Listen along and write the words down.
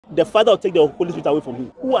the Father will take the Holy Spirit away from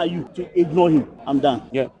him. Who are you to ignore him? I'm done.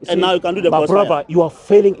 Yeah. And now you can do the but brother, you are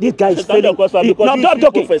failing. This guy is failing. No, I'm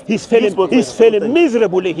joking. He's failing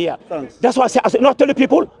miserably here. Thanks. That's why I said, not tell the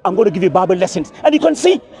people, I'm going to give you Bible lessons. And you can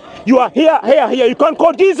see, you are here. You can't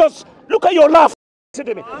call Jesus. Look at your laugh. Listen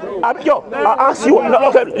to me. I ask you.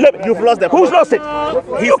 You've lost the Who's lost it?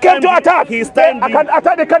 You came to attack. He's standing. I can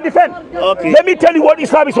attack. They can defend. Okay. Let me tell you what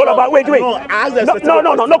Islam is all about. Wait. No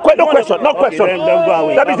question. Then go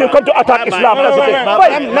away. That means you come to attack Islam. Let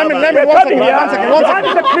me one second.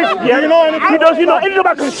 You know anything? He does. You know anything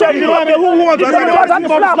about Christianity? Who wants to attack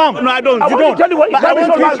Islam? No, I don't. I want to tell you what Islam is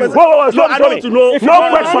all about. Whoa. No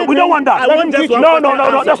question. We don't want that.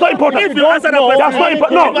 No. That's not important. If you answer that question, that's not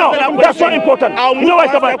important. No. That's not important. You know why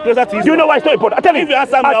it's not important? You know why it's not important? I tell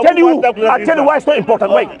you why it's not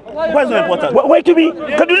important. Wait. Why is it not important? Wait to me.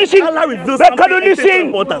 Can you listen? Allah reveals Can you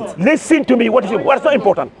something listen? Listen to me. What's not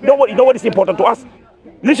important? You know what is important to us?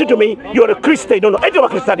 Listen to me. You're a Christian. You don't know anything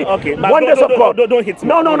about Christianity. Okay, wonders of God. Don't hit me.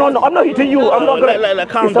 No. I'm not hitting you. I'm not gonna.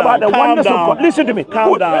 Calm it's about the wonders of God. Listen to me.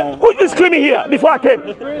 Calm down. Who is screaming here before I came?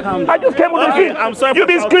 I just came on the scene. I'm sorry. You've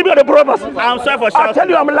been screaming at the brothers. I'm sorry for shouting. I tell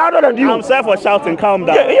you, I'm louder than you. I'm sorry for shouting. Calm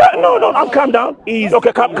down. No. I'm calm down. Easy.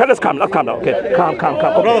 Okay, let's calm down. Okay, calm.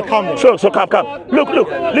 Okay. Brother, calm down. So calm. Look.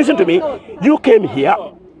 Listen to me. You came here.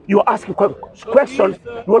 You are asking questions,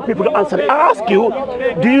 you want people to answer it. I ask you,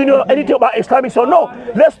 do you know anything about Islamic or no?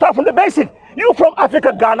 Let's start from the basic. You from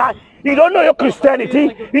Africa, Ghana, you don't know your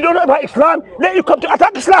Christianity, you don't know about Islam, then you come to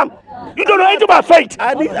attack Islam. You don't know anything about faith.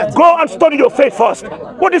 Go and study your faith first.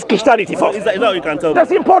 What is Christianity first? Is that what you can tell me?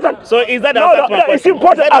 That's important. So is that it's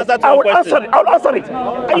important. I will answer it.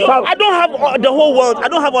 I don't have the whole world. I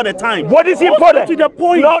don't have all the time. What is important? To the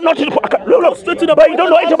point. No, not to the point. Look, straight to the but point. you don't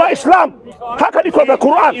know anything about Islam. How can you quote the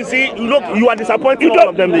Quran? You see, look, you are disappointing all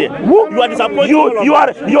of them there. You are disappointing you are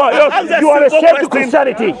a shame to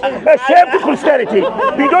Christianity. A shame to Christianity.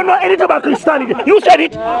 You don't know anything about Christianity. You said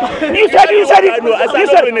it. You said it.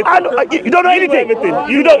 You don't know anything.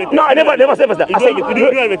 You don't. No, I never said that. I said you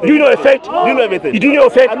do everything. Do you know your faith? Do you know everything? You do know your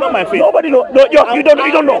faith? I know my faith. Nobody knows. No, you don't know.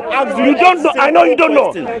 You don't know. I know you don't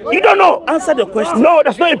know. You don't know. Answer the question. No,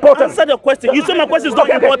 that's not important. Answer the question. You say my question is not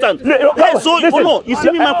important. So no, you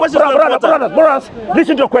see me, my question is not important. Brothers,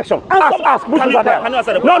 listen to the question. Ask. Can you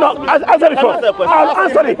answer the question? No. Answer it first. I'll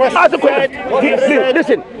answer it. Answer the question.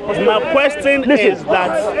 Listen. My question is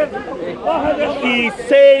that he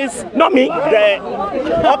says, not me. Okay.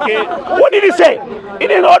 What did he say?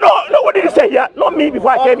 No. What did he say? Yeah, not me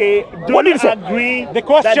before I came. What did he say? Agree. The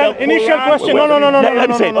question, initial question. No. Let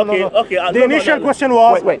me say. Okay. The initial question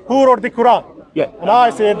was, who wrote the Quran? Yeah. And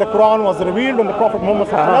I said the Quran was revealed on the Prophet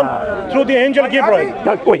Muhammad through the angel Gabriel.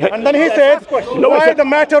 And then he said, why the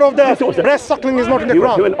matter of the breast suckling is not in the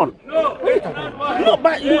Quran? No,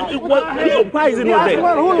 but why is it not there?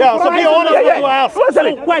 Yeah, so be honest to ask.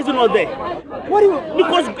 Why is it not there?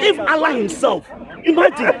 Because if Allah himself,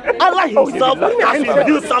 imagine, Allah himself has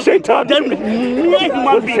revealed something, then mere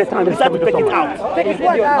human beings decide to take it out.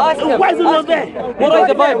 Why is it not there? What is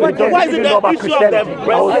the Bible? Why is it the issue of the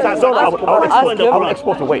breast? I'll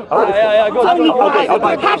export away. How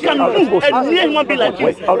can you, a mere human being like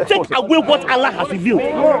you, take away what Allah has revealed?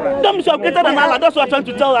 That means you are greater than Allah. That's what I'm trying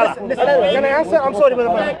to tell Allah. Can I answer? I'm sorry,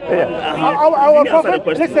 brother. Our prophet,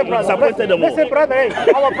 listen, brother.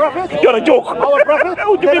 Hey, our prophet. You're a joke. Our prophet.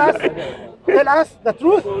 Tell us the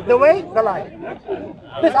truth, the way, the lie.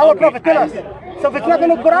 This our prophet tell us. So if it's not in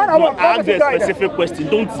the Quran, our prophet is a specific question.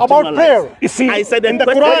 Don't about prayer. You see, I said in the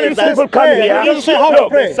Quran, people come here. It doesn't say how to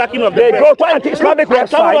pray. They go to anti-Islamic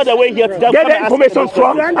websites, get the information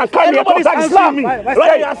from, and come here to attack Islam. Why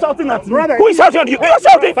are you shouting at me? Who is shouting at you? You are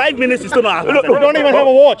shouting. 5 minutes is still not. You don't even have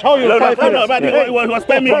a watch. How you? Brother.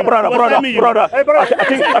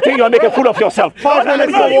 I think you are making a fool of yourself. 5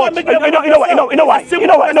 minutes to watch. You know why?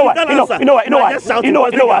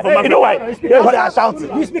 Why are you shouting?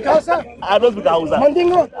 You speak Hausa? I don't speak Hausa.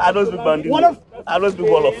 Mandingo? I don't speak Mandingo. I don't speak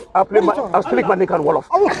Wolof. I'll speak Mandingo and Wolof.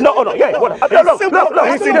 No,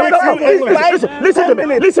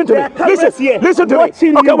 Listen to me.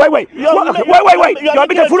 Okay, wait. You're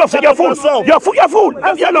making a fool of yourself. You're a fool.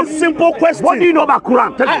 Simple question. What do you know about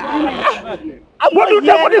Quran? What do you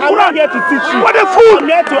know about Quran? I'm here to teach you. What a fool. I'm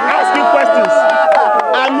here to ask you questions.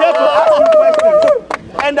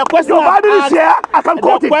 And the question your Bible is here. I can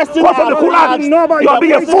quote it. Quote from the Quran. You are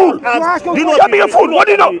being a fool. You are being a fool. What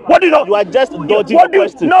do you know? What do you know? You are just dodging the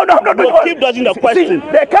question. No. You keep dodging the question.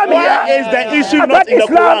 They come here. Why is the issue not in the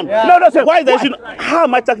Quran? No, sir. Why is the issue? How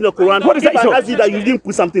am I taking the Quran? What is the issue? I ask you that you didn't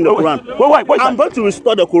put something in the Quran. Wait. I'm going to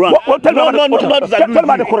restore the Quran. Tell me about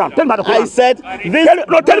the Quran. Tell me about the Quran. I said this. Tell me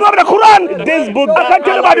about the Quran. This book. I can't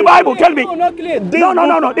tell you about the Bible. Tell me. No.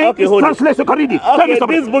 Okay, it's translation. Can read it. Okay, tell me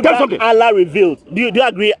something. This book tell that something. Allah revealed. Do you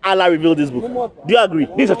agree Allah revealed this book? Do you agree?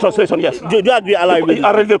 This is a translation, yes. Do you agree Allah revealed?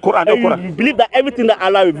 I read the Quran. You believe that everything that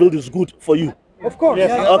Allah revealed is good for you? Of course.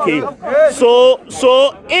 Yes. Okay. So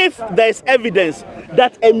if there is evidence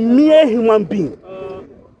that a mere human being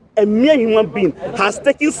has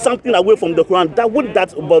taken something away from the Quran, would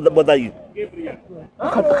that bother you? Wait.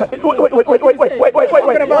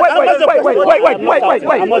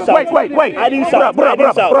 I didn't shout.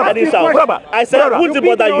 I said, would it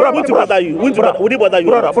bother you? Would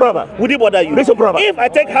it bother you? Listen, brother. If I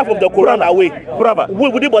take half of the Quran away,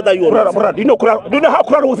 would it bother you? Brother, do you know how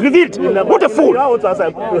Quran was revealed? What a fool!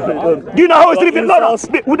 Do you know how it's revealed? No.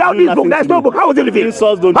 Without this book, there's no book. How is it revealed?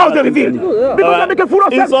 How is it revealed? Because you're making fool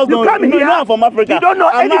of yourself. You come here. I'm from Africa. You don't know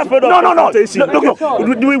anything. No.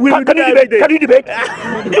 Can you debate?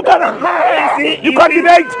 You can't. You can't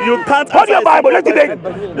debate. You can't. Hold your Bible. Let's debate.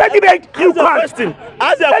 You can't.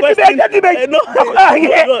 Ask your question. Let's debate. No. I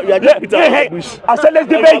said let's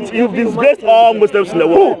debate. You've disgraced all Muslims in the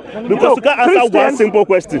world because you can't answer one simple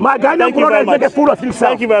question. My Ghanaian brother is making a fool of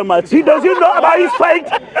himself. Thank you very much. He doesn't know about his faith.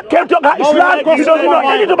 Came to Islam. He doesn't know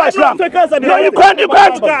anything about Islam. No, you can't.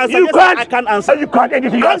 I can't answer. You can't.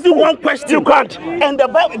 Anything. Ask you one question. You can't. And the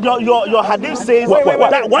Bible, your hadith says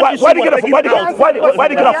that why did you get it from? Why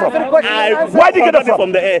did you get it from? Why did you get it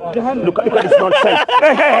from? The air. Look at this nonsense.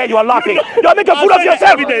 Hey, you are laughing. You're making a fool of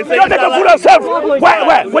yourself. You're making a fool of yourself.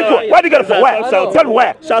 Where? Where did you get it from? Where? Tell me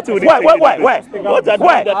where. Where?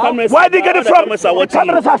 Why did you get it from? The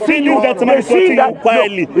cameras are seeing you. They see that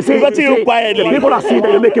quietly. People are seeing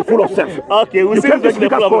that you're making a fool of yourself. Okay, we see you making a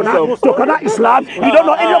fool of yourself. So Quran Islam. You don't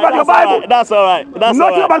know anything about your Bible. That's all right.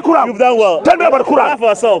 Nothing about Quran. You've done well. Tell me about Quran. For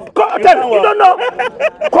yourself. You don't know.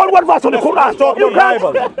 Call one verse on the Quran. You can't.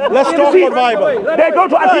 Let's talk about Bible. They go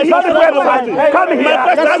to anti-Islamic website. Come here.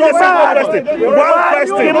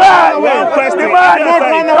 One question.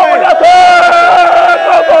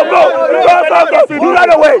 Go. You run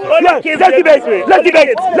away. Let's debate. Let's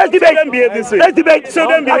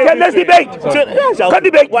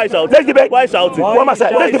debate. Why shouting? Let's debate. Why shouting? What must I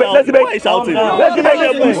say? Let's debate. Why shouting? Let's debate.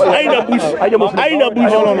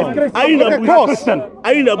 Are you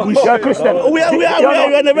in a bush? You're a Christian. We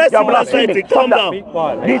are in the rest of the society. Calm down.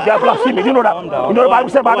 These are blasphemy. Do you know that? You know the Bible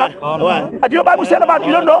said about that? Do you know the Bible said about?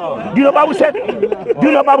 You don't know? Do you know the Bible said? Do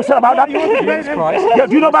you know the Bible said about that? Yeah,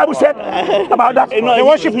 do you know the Bible said about that? They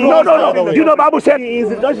worship. No. Do you know the Bible said? Do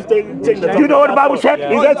you know what the Bible said?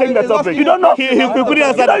 He's not saying the topic. You don't know? He couldn't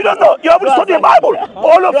answer. You don't know. You haven't studied the Bible.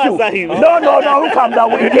 All of you. No. Calm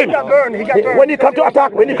down with him. When you come to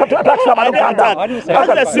attack, somebody calm down. That's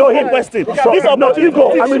a simple question. No, you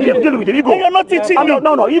go. I mean, deal with it. You go. You're not teaching me.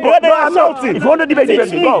 No, you go. No, I'm not. If you want to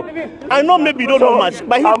debate, go. I know maybe you don't know much,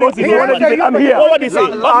 but if you want to debate, I'm here. What did he say?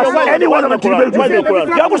 Ask anyone on the debate with me.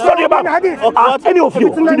 You haven't studied about ask any of you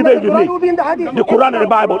to debate with me. The Quran and the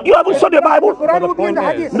Bible. You haven't studied the Bible?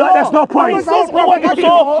 No, that's no point. So Allah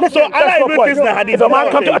revealed the hadith. If a man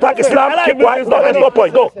come to attack Islam, keep quiet. No, that's no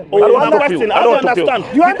point. Go. I don't understand.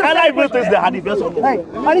 Allah revealed the hadith. Hey,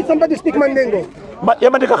 I need somebody to speak Mandingo. But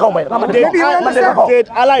you man, Allah revealed the hadith.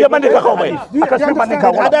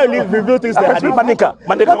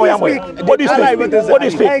 What do you speak? What do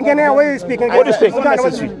you speak? Hey, Ghanaian, where are you speaking? What do you speak?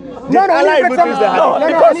 No,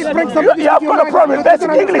 because you have got a problem with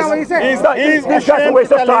basic English. This just a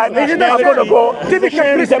waste of time. I'm going to go.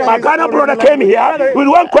 My Ghana brother came here with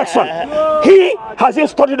one question. He hasn't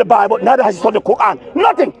studied the Bible, neither has he studied the Quran.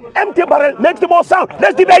 Nothing. Empty barrel makes the most sound.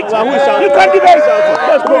 Let's debate. You can't debate.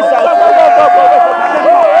 Let's go.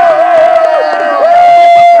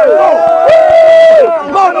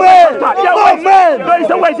 Man. No,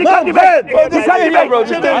 it's a waste. You can't debate.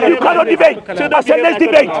 You cannot debate. I said let's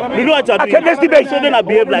debate. I said let's debate. Children are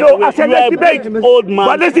behave like no, I said let's debate. Old man.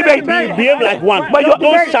 But let's debate. Behave like one. But you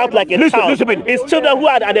don't shout like a child. It's children who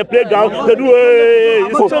are at the playground. They do.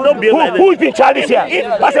 Children behave like who's been childish here?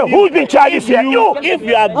 I said who's been childish here? You. If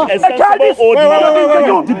you are a sensible old man,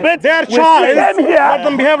 you debate their child. Let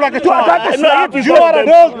them behave like a child. You are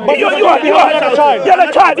adult, but you are a child.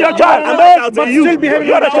 You're a child. But still behave.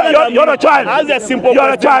 You're a child. child. As a simple You're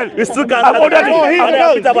a child. You still can't. I'm older than you.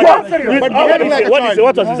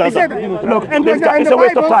 What was his answer? Look, it's a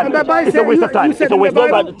waste of time. It's a waste of time. It's a waste of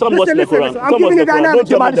time. Some was the Quran. I'm giving you dynamics.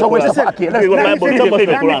 It's a waste of time. Okay, Let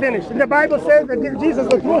me finish. The Bible says that Jesus is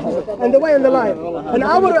the truth and the way and the life. And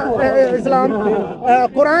our Islam,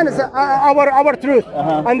 Quran is our truth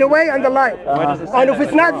and the way and the life. And if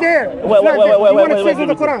it's not there, you want it says in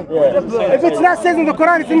the Quran. If it's not says in the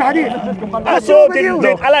Quran, it's in the Hadith. So did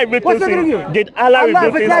Allah reveal things in the Hadith? Did Allah reveal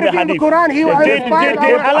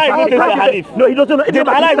the Hadith? No, he doesn't know. Did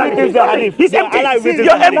Allah reveal the Hadith? He's empty.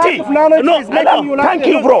 You're empty. No, thank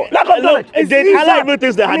you, bro. Lack of knowledge. Did Allah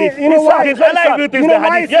reveal the Hadith? Did Allah reveal the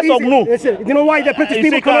Hadith? Yes or no? You know why the British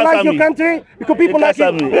people colonize your country? Because people like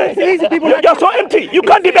you. It's easy, people like You're so empty. You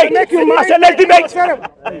can't debate. I said, let's debate.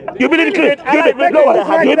 You believe in it?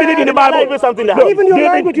 You believe in the Bible? Even your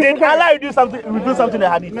language, you did Allah reveal something in the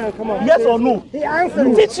Hadith? Yes or no? He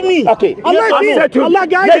answered. Teach me. Okay. Allah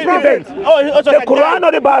guides you. The Quran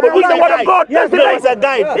or the Bible? Who's the word of God? Yes, it's a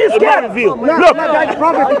guide. It's God revealed. Look,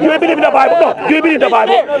 do you believe in the Bible? No. Do you believe in the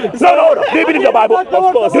Bible? No. Do you believe in the Bible? Of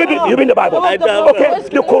course. Do you believe in the Bible? Okay.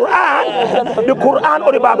 The Quran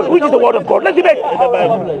or the Bible? Which is the word of God? Let's debate.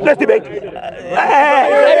 Let's debate.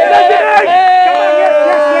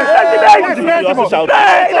 Let's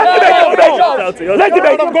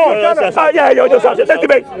debate. Let's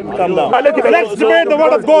debate. Calm down. Let's debate the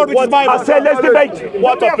word of God, which is Bible. I said let's debate.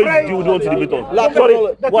 What topic do you want to debate on? Sorry.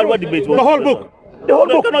 What debate? The whole book. The whole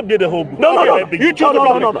book. Cannot be the whole book. No. You choose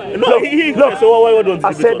No. Look, so what don't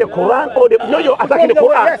I said the Quran or the you're attacking the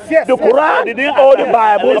Quran. The Quran or the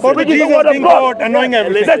Bible. About Jesus being God and knowing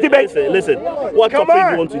everything. Let's debate. Listen. What topic do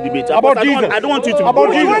you want to debate? About Jesus. I don't want you to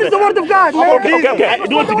About Jesus. What is the word of God? Okay. I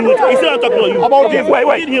don't want to do it. Instead of talking about you. About Jesus. Wait.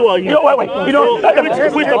 Wait. You know,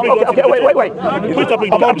 Which topic? okay, wait. Which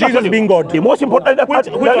topic? About Jesus being God. The most important.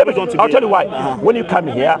 I'll tell you why. When you come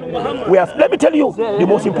here, let me tell you, the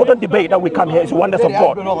most important debate that we come here is oneness of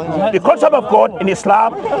God. The concept of God in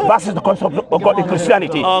Islam versus the concept of God in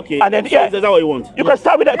Christianity. Okay. And then is that what you want? You can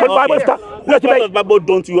start with that Bible stuff. Which part of the Bible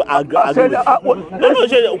don't you agree with?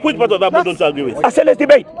 Which part of the Bible don't you agree with? I said let's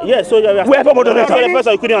debate. Yes, so you We have a moderator. the first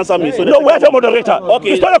time you couldn't answer me. So No, we have a moderator.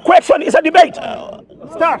 Okay. It's not a question, it's a debate.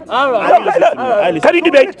 Start. I listen. Can you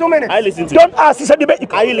debate? 2 minutes. I listen to you. Don't ask, it's a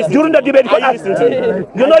debate. Are you listening? During the debate, Are you listening to me?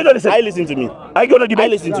 You know you don't listen. I listen to me. Are you going to debate? I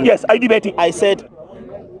listen to you. Yes, are you debating? I said,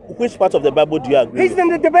 which part of the Bible do you agree He's with? in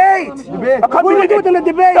the debate. What do we do in the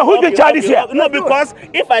debate? Now, who's the child is here? No, because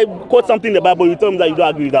if I quote something in the Bible, you tell me that you don't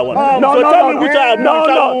agree with that one. No, so tell me which I agree with.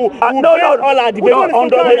 All our debate on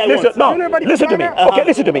the way I want. Listen to me. Okay,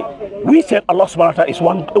 listen to me. We said Allah subhanahu wa ta'ala is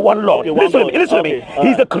one Lord. Okay, Listen to me.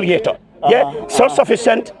 He's the creator.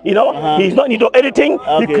 Self-sufficient, He's not need of anything.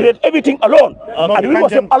 He created everything alone. And we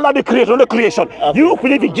worship Allah the creator, not the creation. You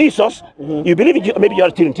believe in Jesus, you believe in maybe you're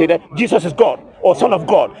a Trinitarian, Jesus is God or Son of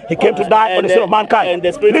God. He came to die on the sin of mankind. And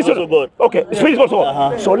the Spirit is also God. Okay, the Spirit is also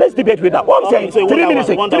God. So let's debate with that. What I'm saying, so 3 minutes.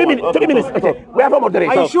 3 minutes. Okay, we have a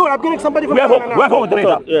moderator. Are you sure? I'm getting somebody from We have a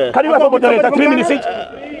moderator. Can you have a moderator? 3 minutes each.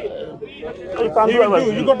 You got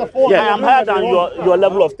the phone. I am higher than your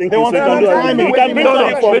level of thinking. So you can do it. You can bring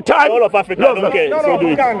something from all of Africa. Okay, so do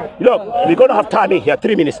it. Look, we're going to have time in here,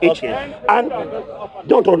 3 minutes each. Okay. And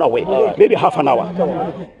don't run away. Maybe half an hour.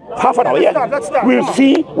 Half an hour, Let's start. We'll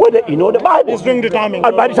see whether you know the Bible. It's during the timing.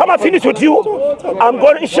 And by the time I finish with you, I'm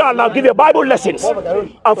going to, inshallah, give you Bible lessons.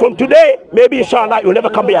 And from today, maybe, inshallah, you'll never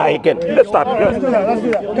come here again. Let's start. Let's do that.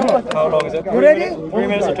 Come on. How long is it? You ready? 3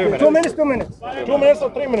 minutes or 2 minutes? 2 minutes, 2 minutes. 2 minutes or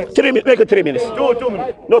 3 minutes? 3 minutes, make it 3 minutes. 2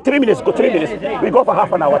 minutes. No, 3 minutes, go 3 minutes. We go for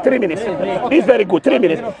half an hour, 3 minutes. It's very good, 3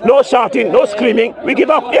 minutes. No shouting, no screaming. We give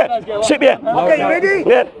up. Yeah, sit here. Okay, you ready?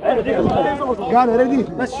 Yeah. Got it, ready?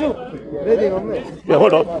 Let's shoot. Ready, Yeah,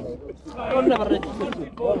 hold on.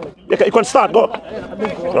 Okay, you can start, go.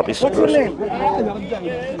 Drop his What's your name?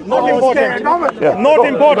 Not important. Yeah, Not go.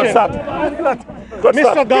 important. Go start.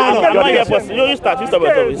 Mr. Ghana. You start. You start.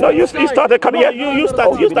 No, you started coming here. You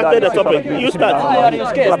start. You started the topic. You start.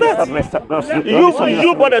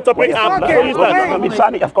 You brought the topic up. So you start.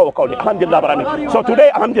 So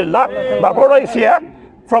today, alhamdulillah, my brother is here.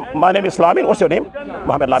 My name is Lamin. What's your name?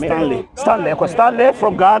 Mohammed Lamin. Stanley. Stanley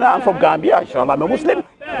from Ghana and from Gambia. Inshallah, I'm a Muslim.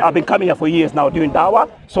 I've been coming here for years now doing Dawah.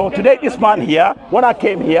 So today, this man here, when I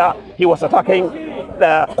came here, he was attacking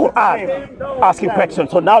the Quran, asking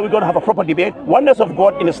questions. So now we're going to have a proper debate. Oneness of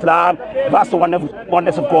God in Islam versus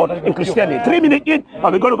oneness of God in Christianity. 3 minutes in,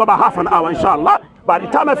 and we're going to go about half an hour, inshallah. By the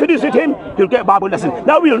time I finish with him, he'll get Bible lesson.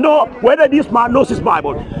 Now we'll know whether this man knows his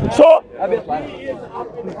Bible. So,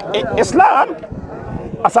 Islam,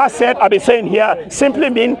 as I said, I've been saying here, simply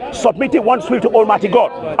means submitting one's will to Almighty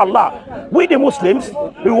God, Allah. We the Muslims,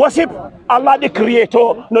 we worship Allah the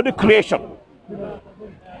creator, not the creation.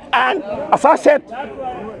 And as I said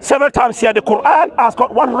several times here, the Quran has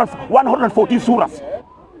got 114 surahs.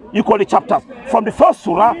 You call it chapters. From the first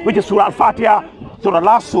surah, which is Surah Al-Fatiha, to the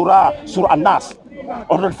last surah, Surah An-Nas,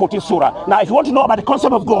 114 surah. Now, if you want to know about the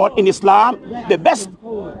concept of God in Islam, the best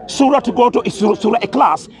surah to go to is Surah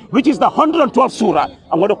Ikhlas, which is the 112th surah.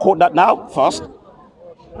 I'm going to quote that now first,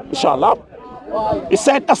 inshallah. It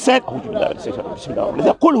said,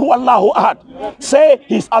 Qul huwa Allahu ahad. Say,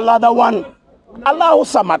 He's Allah the One. Allahu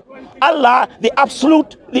Samad. Allah the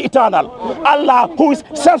Absolute, the Eternal. Allah who is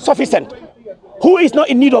self-sufficient, who is not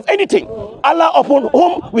in need of anything. Allah upon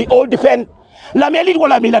whom we all depend. Lam yalid wa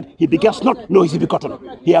lam yulad. He begets not, nor is he begotten.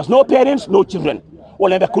 He has no parents, no children. Wa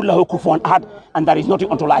lam yakul lahu kufuwan ahad. And there is nothing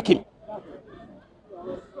unto like him.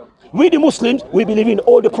 We the Muslims, we believe in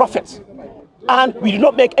all the prophets. And we do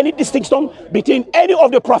not make any distinction between any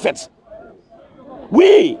of the prophets.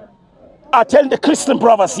 We are telling the Christian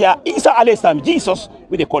brothers here, Isa alayhi salam, Jesus,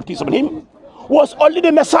 with the qualities of him, was only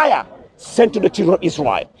the Messiah sent to the children of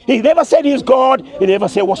Israel. He never said he is God. He never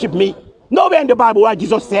said worship me. Nowhere in the Bible where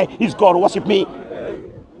Jesus said he's God, worship me.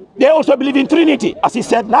 They also believe in Trinity. As he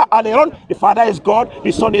said now earlier on, the Father is God,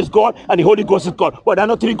 the Son is God, and the Holy Ghost is God. But they are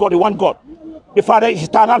not three God, one God. The Father is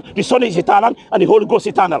eternal, the Son is eternal, and the Holy Ghost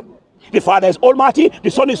is eternal. The Father is almighty, the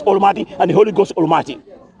Son is almighty, and the Holy Ghost almighty.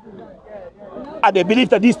 And they believe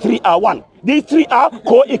that these three are one. These three are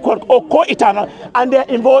co-equal or co-eternal, and they're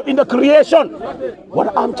involved in the creation.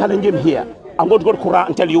 What I'm challenging here, I'm going to go to Quran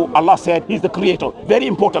and tell you, Allah said He's the creator. Very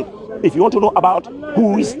important. If you want to know about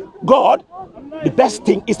who is God, the best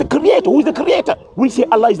thing is the creator. Who is the creator? We say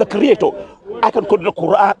Allah is the creator. I can quote the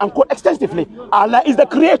Quran and quote extensively. Allah is the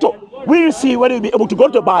creator. We will see whether we'll be able to go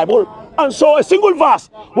to the Bible and show a single verse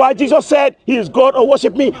where Jesus said He is God or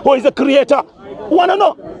worship me, who is the creator. You want to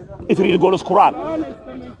know? If you read the God's Quran,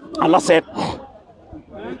 Allah said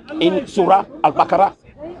in Surah Al-Baqarah,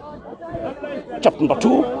 chapter number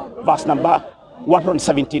 2, verse number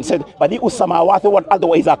 117, said, Badi'us samawati wal ardi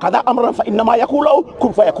wa iza qada amran fa innama yaqulu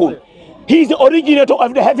kun fayakun. He is the originator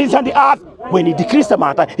of the heavens and the earth. When He decrees the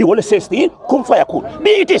matter, He always says to it, kun fayakun. Be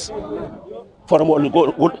it is. For a moment,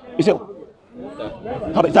 you say,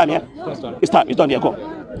 how about time here? It's time. It's done here. Go.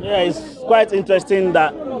 Yeah, it's quite interesting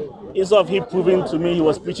that instead of He proving to me, He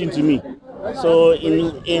was preaching to me. So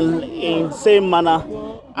in same manner,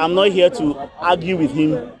 I'm not here to argue with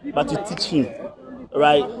Him, but to teach Him,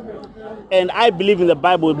 right? And I believe in the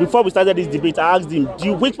Bible. Before we started this debate, I asked him,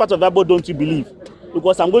 which part of the Bible don't you believe?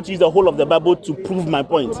 Because I'm going to use the whole of the Bible to prove my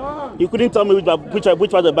point. He couldn't tell me which part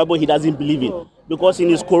of the Bible he doesn't believe in. Because in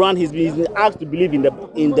his Quran, he's been asked to believe in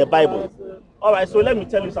the Bible. All right, so let me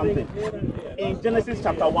tell you something. In Genesis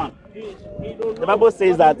chapter 1, the Bible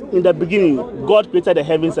says that in the beginning, God created the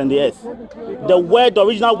heavens and the earth. The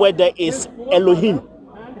original word there is Elohim.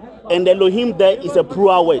 And Elohim there is a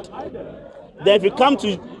plural word. Then if you come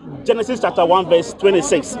to Genesis chapter 1 verse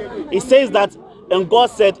 26, it says that, and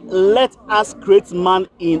God said, let us create man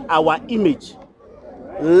in our image.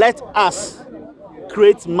 Let us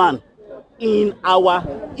create man in our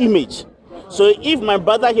image. So if my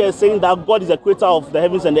brother here is saying that God is the creator of the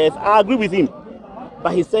heavens and the earth, I agree with him.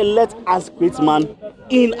 But he said, let us create man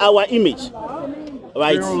in our image.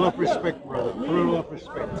 Right? Rule of respect, brother. Rule of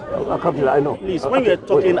respect. I know. Please, when you're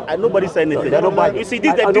talking, nobody said anything. You see,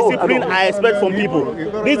 this is the discipline I expect from people.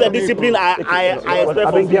 This is the discipline I expect from people.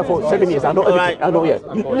 I've been here for 7 years. I know everything. Right. I know, yes.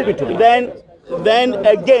 You leave it to me. Then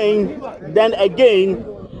again,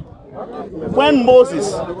 when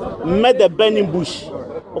Moses met the burning bush,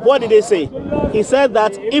 what did they say? He said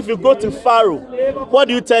that if you go to Pharaoh, what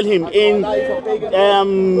do you tell him? In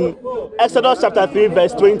Exodus chapter 3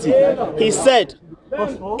 verse 20, he said,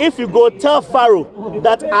 if you go tell Pharaoh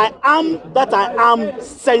that I am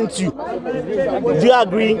sent you. Do you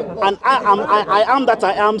agree? And I am that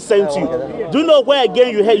I am sent you. Do you know where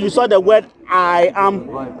again you saw the word I am?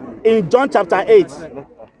 In John chapter 8.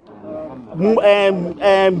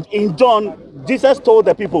 In John, Jesus told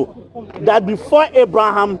the people that before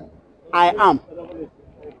Abraham, I am.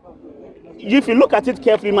 If you look at it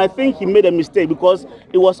carefully, you might think he made a mistake because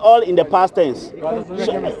it was all in the past tense.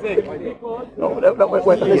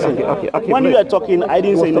 When you were talking, I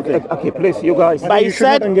didn't say anything. Okay, please, you guys. But he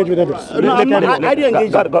said, engage with others. No, I didn't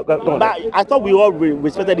engage. But I thought we all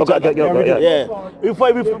respected each other. Yeah.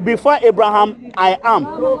 Before Abraham, I am.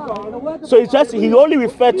 So it's just he only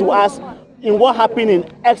referred to us in what happened in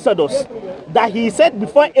Exodus, that he said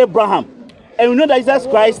before Abraham. And we know that Jesus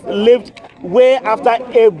Christ lived way after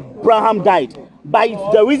Abraham died. But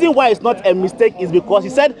the reason why it's not a mistake is because he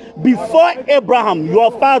said, before Abraham,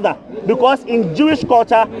 your father, because in Jewish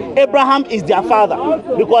culture, Abraham is their father,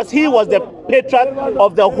 because he was the patriarch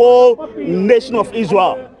of the whole nation of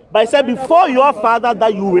Israel. But he said, before your father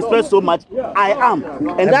that you respect so much, I am.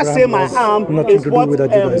 And that same I am is what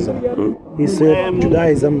he said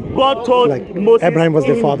Judaism. God told like Moses Abraham was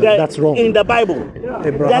the father. That's wrong. In the Bible.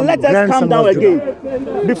 Abraham, then let us calm down again.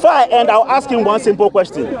 Before I end, I'll ask him one simple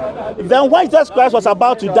question. Then when Jesus Christ was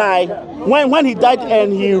about to die, when he died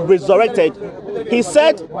and he resurrected, he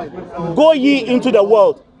said, go ye into the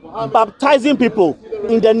world, baptizing people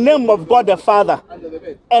in the name of God the Father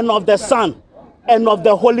and of the Son and of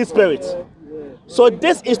the Holy Spirit. So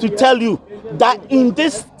this is to tell you that in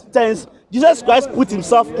this sense, Jesus Christ put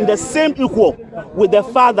himself in the same equal with the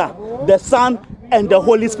Father, the Son, and the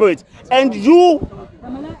Holy Spirit. And you,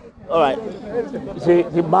 all right. See,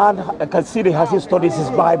 the man, I can see he hasn't studied his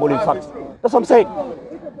Bible, in fact. That's what I'm saying.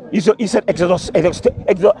 He said Exodus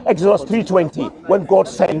 3:20, when God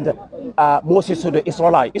sent Moses to the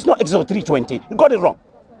Israelites. It's not Exodus 3:20. You got it wrong.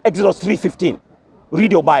 Exodus 3:15.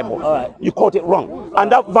 Read your Bible. All right. You caught it wrong. And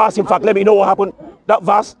that verse, in fact, let me know what happened. That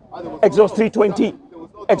verse, Exodus 3:20,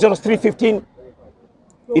 Exodus 3:15.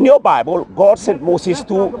 In your Bible, God sent Moses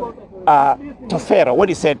to Pharaoh. What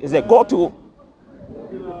he said is that God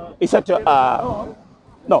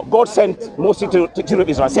sent Moses to the children of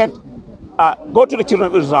Israel. Said, go to the children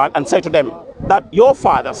of Israel and say to them that your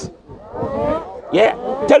fathers,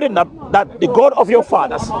 telling them that the God of your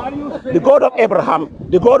fathers, the God of Abraham,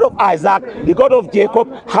 the God of Isaac, the God of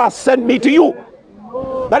Jacob has sent me to you.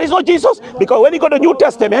 That is not Jesus, because when you go to the New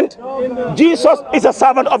Testament, Jesus is a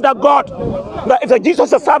servant of that God. Now, if Jesus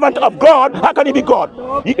is a servant of God, how can he be God?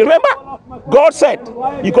 You remember, God said,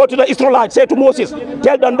 you go to the Israelites, say to Moses,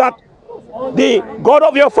 tell them that the God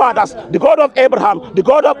of your fathers, the God of Abraham, the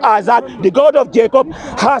God of Isaac, the God of Jacob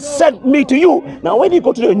has sent me to you. Now, when you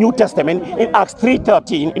go to the New Testament, in Acts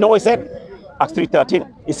 3:13, you know what he said? Acts 3:13,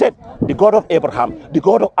 he said, the God of Abraham, the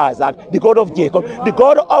God of Isaac, the God of Jacob, the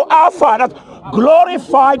God of our fathers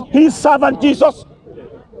glorified his servant Jesus.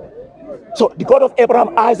 So the God of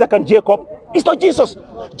Abraham, Isaac, and Jacob is not Jesus.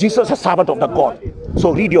 Jesus is a servant of the God.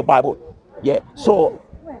 So read your Bible. So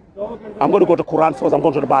I'm going to go to Quran first. I'm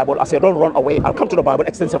going to the Bible. I said, don't run away. I'll come to the Bible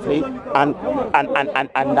extensively and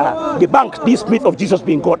debunk this myth of Jesus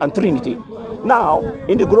being God and Trinity. Now,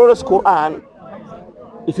 in the glorious Quran,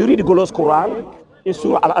 if you read the glorious Quran in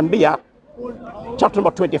Surah Al-Anbiya, chapter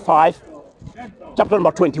number 25, chapter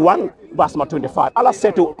number 21, verse number 25, Allah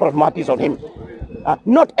said to Prophet Muhammad, peace on him,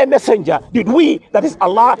 not a messenger did we, that is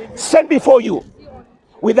Allah, send before you.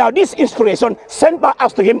 Without this inspiration, sent by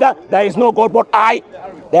us to him that there is no God but I.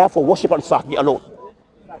 Therefore, worship and serve me alone.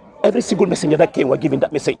 Every single messenger that came were given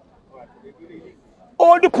that message.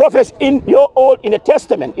 All the prophets in the Old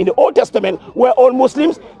Testament, were all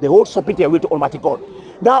Muslims. They all submit their will to Almighty God.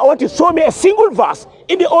 Now, I want you to show me a single verse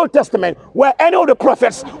in the Old Testament where any of the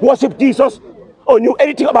prophets worship Jesus or knew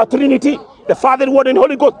anything about Trinity, the Father, the Word, and the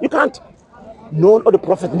Holy Ghost. You can't. None of the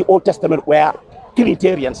prophets in the Old Testament were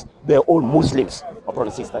Trinitarians. They're all Muslims, my brother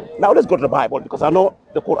and sister. Now let's go to the Bible, because I know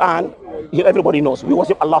the Quran, everybody knows. We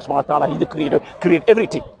worship Allah subhanahu wa ta'ala. He's the creator, created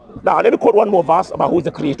everything. Now let me quote one more verse about who is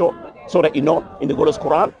the creator, so that you know in the glorious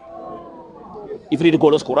Quran. If you read the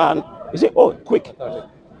glorious Quran, you say, oh, quick.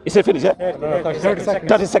 Is it finished? Yeah? 30 seconds.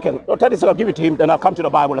 30 seconds. No, 30 seconds, I'll give it to him, then I'll come to the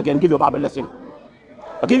Bible again, give you a Bible lesson.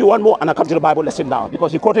 I'll give you one more and I'll come to the Bible lesson now,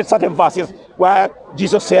 because he quoted certain verses where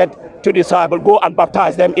Jesus said to the disciples, go and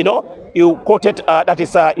baptize them, You quoted, that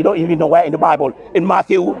is, you don't even know where in the Bible. In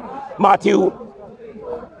Matthew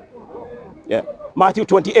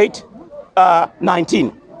 28,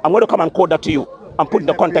 19. I'm going to come and quote that to you and put in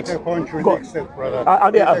the context. It contradicts it,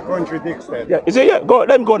 brother. It contradicts it. Yeah, is it? Yeah, go,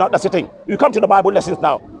 let him go now. That's the thing. You come to the Bible lessons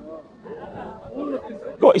now.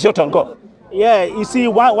 Go, it's your turn, go. Yeah, you see,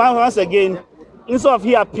 once again, instead of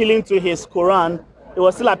he appealing to his Quran, he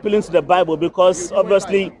was still appealing to the Bible, because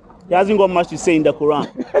obviously he hasn't got much to say in the Quran.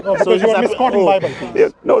 No, so you are misquoting Bible. Yeah,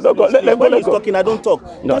 no, go. When he's talking, I don't talk.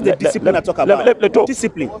 No, That's the discipline I talk about. Let talk.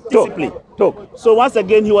 Discipline. Talk. So once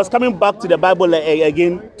again, he was coming back to the Bible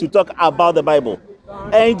again to talk about the Bible.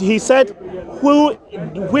 And he said,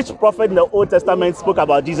 which prophet in the Old Testament spoke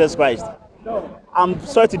about Jesus Christ? I'm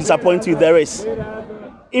sorry to disappoint you, there is.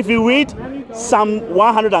 If you read Psalm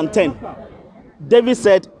 110, David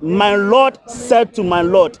said, my Lord said to my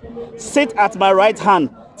Lord, sit at my right hand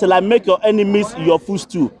till I make your enemies your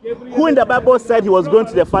footstool. Who in the Bible said he was going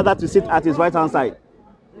to the Father to sit at his right hand side?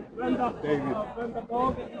 David.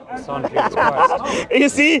 Son of Jesus Christ. You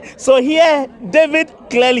see, so here David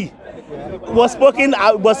clearly was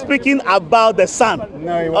speaking about the Son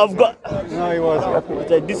of God. No, he was.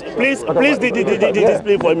 Please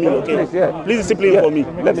display for me, okay? Please display for me.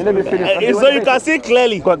 Let me finish. So you can see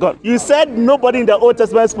clearly. Go on. You said nobody in the Old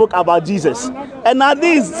Testament spoke about Jesus, and now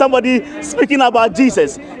this is somebody speaking about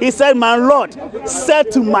Jesus. He said, "My Lord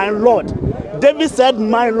said to my Lord." David said,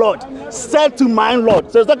 "My Lord said to my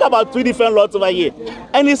Lord." So it's talking about two different lords over here.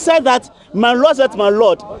 And he said that my Lord said to my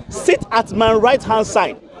Lord, "Sit at my right hand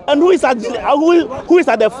side." And who is at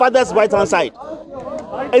the Father's right hand side?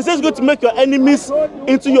 It says going to make your enemies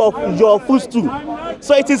into your footstool.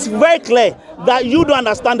 So it is very clear that you don't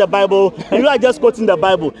understand the Bible and you are just quoting the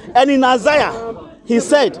Bible. And in Isaiah, he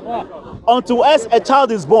said, "Unto us a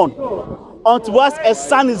child is born, unto us a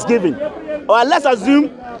son is given." Or let's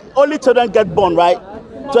assume only children get born, right?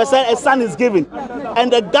 So a son is given,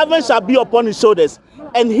 and the government shall be upon his shoulders,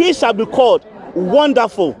 and he shall be called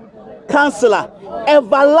Wonderful, Counselor,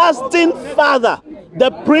 Everlasting Father,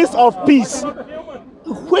 the Prince of Peace.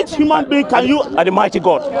 Which human being can you? And the mighty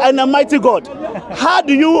God. And the mighty God. How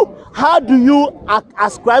do you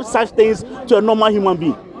ascribe such things to a normal human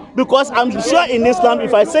being? Because I'm sure in Islam,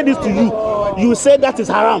 if I say this to you, you say that is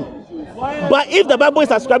haram. But if the Bible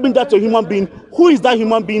is ascribing that to a human being, who is that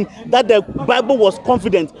human being that the Bible was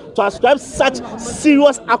confident to ascribe such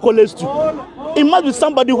serious accolades to? It must be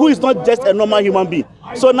somebody who is not just a normal human being.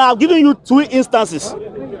 So now I'm giving you two instances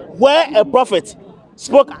where a prophet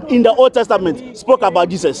spoke in the Old Testament, spoke about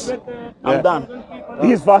Jesus. I'm done.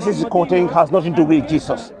 These verses quoting has nothing to do with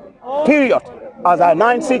Jesus. Period. Isaiah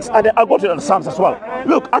 9:6, and then I'll go to the Psalms as well.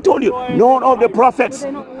 Look, I told you, none of the prophets,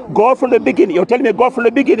 God from the beginning, you're telling me God from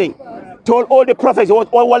the beginning, told all the prophets it was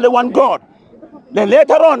only one God. Then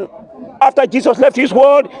later on, after Jesus left his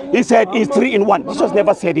world, he said he's 3 in 1. Jesus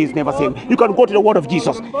never said he's never said. You can go to the word of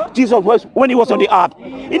Jesus. Jesus was, when he was on the earth,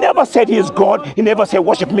 he never said he is God. He never said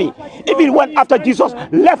worship me. Even when after Jesus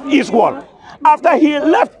left his world, after he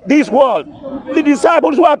left this world, the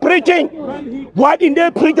disciples were preaching. Why didn't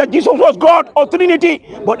they preach that Jesus was God or Trinity?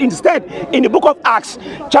 But instead, in the book of Acts,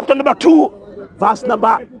 chapter number 2, verse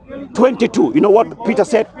number 22, you know what Peter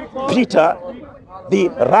said? Peter, the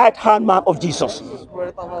right-hand man of Jesus,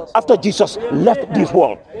 after Jesus left this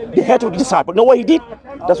world, the head of the disciple, know what he did?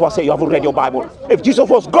 That's why I say you haven't read your Bible. If Jesus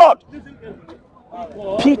was God,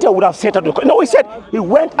 Peter would have said to the crowd. No, he said, he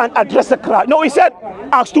went and addressed the crowd. No, he said,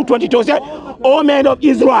 Acts 2:22, he said, "O men of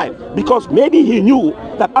Israel," because maybe he knew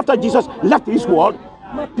that after Jesus left this world,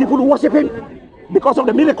 people would worship him because of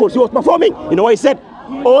the miracles he was performing. You know what he said?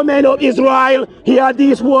 "O men of Israel, hear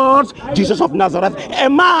these words, Jesus of Nazareth, a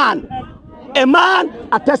man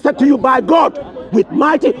attested to you by God with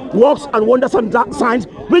mighty works and wonders and signs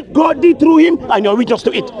which God did through him, and you're witness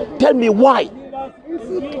to it." Tell me why.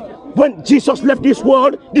 When Jesus left this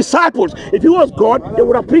world, disciples, if he was God, they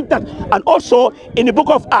would have preached that. And also in the book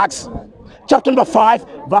of Acts, chapter number 5,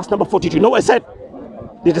 verse number 42, you know what I said?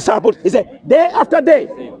 The disciples, he said, day after day,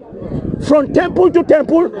 from temple to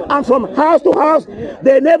temple and from house to house,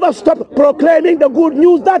 they never stopped proclaiming the good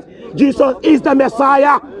news that Jesus is the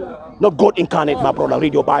Messiah. Not God incarnate, my brother.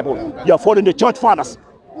 Read your Bible. You are following the church fathers.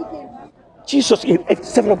 Jesus, in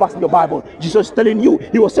several verses in your Bible, Jesus is telling you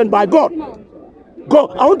he was sent by God. Go,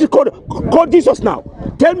 I want to call Jesus now.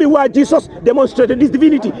 Tell me why Jesus demonstrated this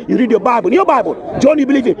divinity. You read your Bible. In your Bible, John, you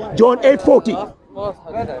believe in John 8:40.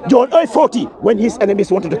 John 8:40, when his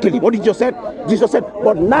enemies wanted to kill him, what did Jesus say? Jesus said,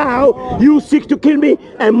 "But now you seek to kill me,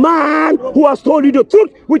 a man who has told you the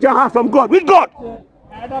truth which I have from God." With God.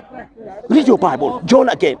 Read your Bible. John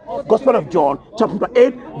again. Gospel of John, chapter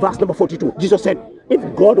 8, verse number 42. Jesus said,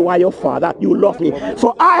 "If God were your father, you love me.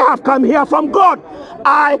 For I have come here from God.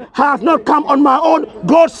 I have not come on my own.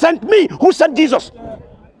 God sent me." Who sent Jesus?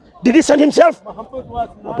 Did he send himself?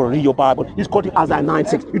 But read your Bible. He's quoting Isaiah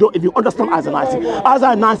 9:6. You know, if you understand Isaiah 9:6,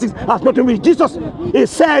 Isaiah 9:6 has nothing with Jesus. He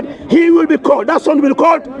said he will be called. That son will be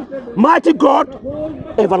called Mighty God,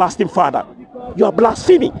 Everlasting Father. You are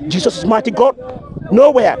blaspheming. Jesus is Mighty God.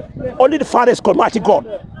 Nowhere. Only the Father is called Mighty God.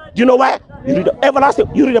 Do you know why? You read the everlasting.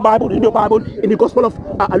 You read the Bible. Read your Bible in the Gospel of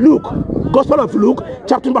Luke. Gospel of Luke,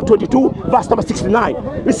 chapter number 22, verse number 69.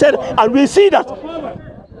 He said, and we see that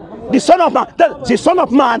the Son of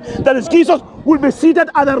Man, that is Jesus, will be seated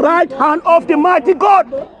at the right hand of the mighty God.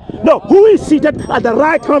 No, who is seated at the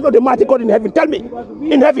right hand of the mighty God in heaven? Tell me.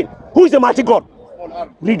 In heaven, who is the mighty God?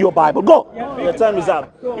 Read your Bible. Go. Your time is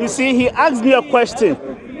up. You see, he asked me a question,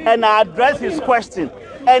 and I addressed his question.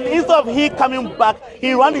 And instead of he coming back,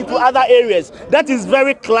 he ran into other areas. That is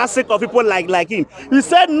very classic of people like him. You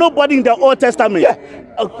said nobody in the Old Testament. Yeah.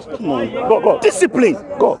 Oh, come on. Go. Discipline.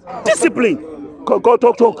 Go. Discipline. Go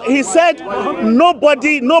talk. He said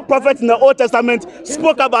nobody, no prophet in the Old Testament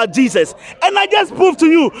spoke about Jesus. And I just proved to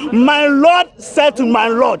you, my Lord said to my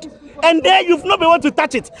Lord. And there you've not been able to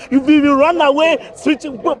touch it. You've been run away,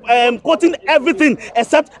 switching, quoting everything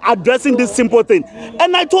except addressing this simple thing.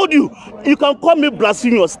 And I told you, you can call me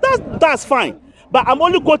blasphemous. That's fine. But I'm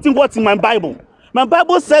only quoting what's in my Bible. My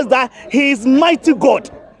Bible says that he is mighty God.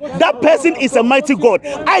 That person is a mighty God.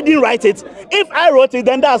 I didn't write it. If I wrote it,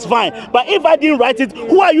 then that's fine. But if I didn't write it,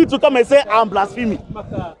 who are you to come and say I'm blaspheming?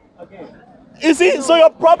 You see, so your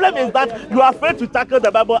problem is that you are afraid to tackle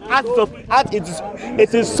the Bible as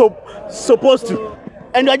it is supposed to.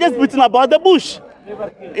 And you are just beating about the bush.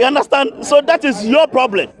 You understand? So that is your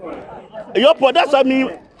problem. That's what I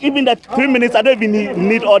mean. Even the 3 minutes, I don't even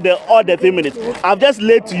need all the 3 minutes. I've just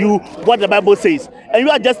laid to you what the Bible says. And you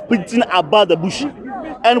are just beating about the bush.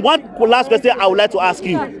 And one last question I would like to ask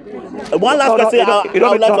you. One last question I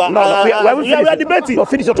would like to ask. We are debating. No,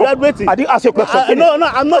 finish your talk. We are debating. I didn't ask your question. No,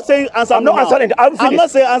 I'm not saying answer. I'm not answering. I'm not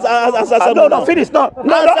saying answer. No, finish. No,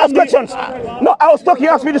 ask questions. No, I was talking. You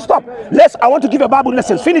asked me to stop. I want to give a Bible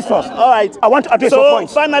lesson. Finish first. All right. I want to address your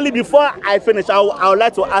points. So finally, before I finish, I would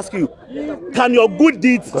like to ask you: can your good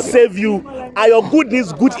deeds save you? Are your good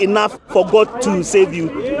deeds good enough for God to save you?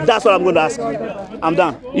 That's what I'm going to ask. I'm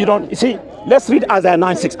done. You see, let's read Isaiah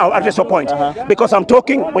 9:6. I'll address your point. Because I'm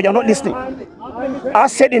talking when you're not listening. I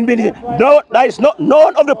said in beginning, no, there is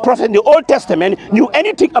none of the prophets in the Old Testament knew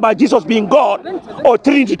anything about Jesus being God or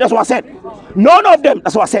Trinity. That's what I said. None of them.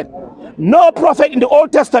 That's what I said. No prophet in the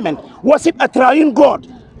Old Testament worshiped a triune God.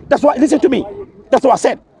 That's what. Listen to me. That's what I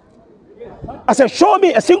said. I said, show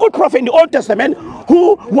me a single prophet in the Old Testament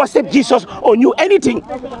who worshipped Jesus or knew anything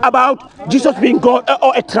about Jesus being God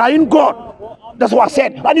or a triune God. That's what I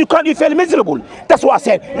said. And you feel miserable. That's what I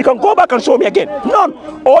said. You can go back and show me again. None.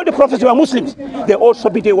 All the prophets were Muslims. They all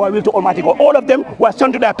submitted their will to Almighty God. All of them were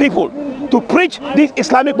sent to their people to preach this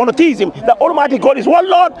Islamic monotheism. The Almighty God is one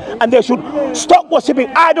Lord, and they should stop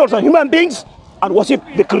worshipping idols and human beings and worship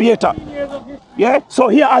the Creator. Yeah. So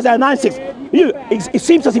here, Isaiah 9:6. It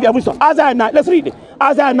seems as if you have wisdom. Isaiah 9. Let's read it.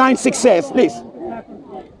 Isaiah 9:6 says this: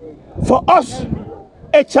 for us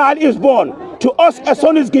a child is born, to us a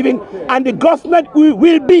son is given, and the government will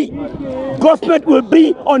be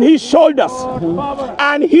on his shoulders,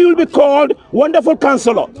 and he will be called Wonderful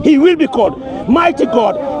Counselor. He will be called Mighty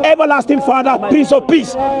God, Everlasting Father, Prince of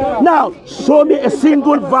Peace. Now, show me a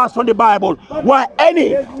single verse from the Bible where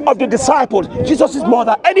any of the disciples, Jesus'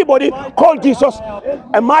 mother, anybody called Jesus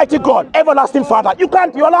a Mighty God, Everlasting Father. You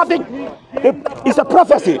can't. You're laughing. It's a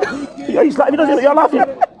prophecy. You're laughing.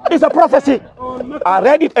 It's a prophecy. I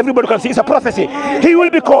read it. Everybody can see. It's a prophecy. He will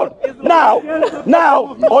be called. Now,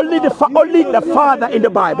 only the Father in the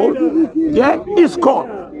Bible, yeah, is called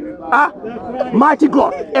Mighty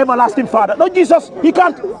God, Everlasting Father. No, Jesus. He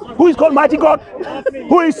can't. Who is called Mighty God?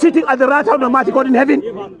 Who is sitting at the right hand of Mighty God in heaven?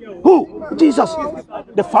 Who? Jesus,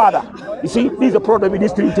 the Father. You see, this is the problem with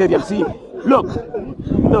this Trinitarian. See, look,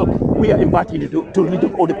 we are inviting you to read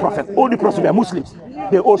all the prophets. All the prophets were Muslims.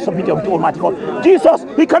 They all submitted to Almighty God. Jesus,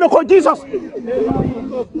 he cannot call Jesus.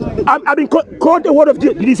 I've been called the word of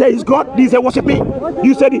Jesus. Did he say he's God? Did he say worship me?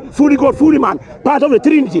 You said fully God, fully man, part of the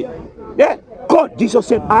Trinity. Yeah, God. Jesus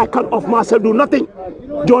said, I can of myself do nothing.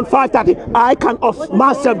 John 5:30. I can of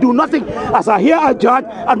myself do nothing. As I hear, I judge,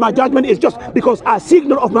 and my judgment is just because I seek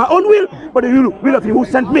not of my own will, but the will of him who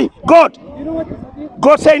sent me. God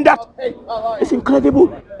saying that. It's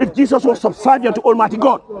incredible. If Jesus was subservient to Almighty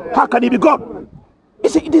God, how can he be God? You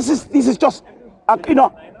see, this is just,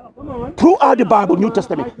 throughout the Bible, New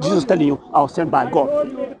Testament, Jesus telling you, I was sent by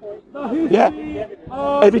God. Yeah,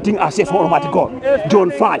 everything I say for Almighty God. John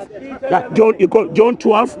 5, John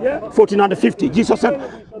 12, 49 to 50. Jesus said,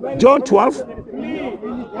 John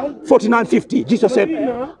 12, 49, 50. Jesus said,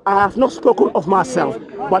 I have not spoken of myself,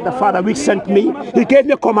 but the Father which sent me, he gave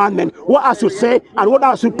me a commandment, what I should say and what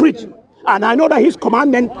I should preach. And I know that his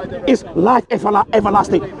commandment is life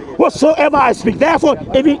everlasting. Whatsoever I speak, therefore,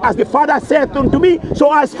 even as the Father said unto me,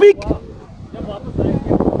 so I speak.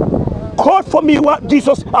 Quote for me what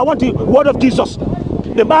Jesus, I want the word of Jesus.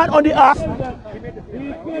 The man on the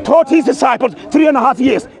earth taught his disciples 3.5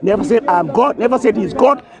 years. Never said I'm God, never said he's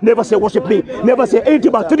God, never said worship me, never said anything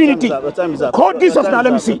about Trinity. Quote Jesus now,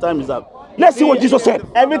 let me see. Time is up. Let's see what Jesus said.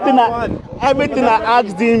 Everything I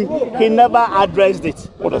asked him, he never addressed it.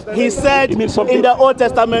 He said in the Old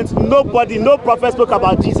Testament, no prophet spoke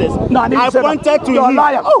about Jesus. No, I pointed to him.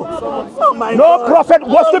 Liar. Oh my no God. prophet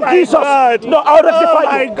worshiped Jesus. God. No, I'll rectify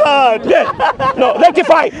my you. God. Yeah. No,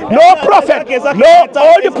 rectify. No prophet. Okay,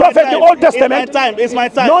 all the prophets in the Old Testament. It's my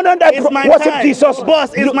time. No, that worship Jesus.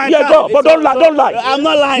 Boss, it's my time. Go, but don't lie. I'm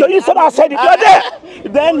not lying. No, you said I said it. You're there.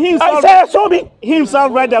 Then he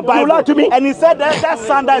himself read the Bible. You lied to me. And he said that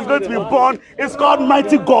son that is going to be born is called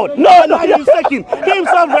Mighty God. No. He's taking. He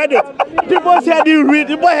himself read it. People heard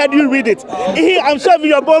you read it. I'm sure if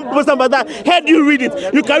you're born person about that, heard you read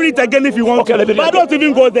it. You can read it again if you want to. But I don't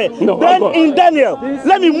even go there. No, then in Daniel,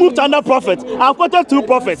 let me move to another prophet. I've quoted 2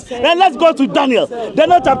 prophets. Then let's go to Daniel.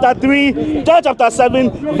 Daniel chapter 3, Daniel chapter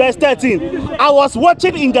 7, verse 13. I was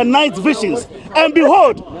watching in the night visions, and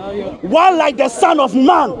behold, one like the Son of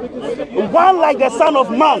Man,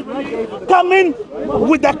 coming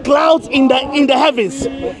with the clouds in the heavens.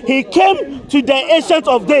 He came to the Ancient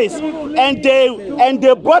of Days, and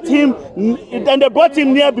they brought him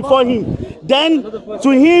near before him. Then to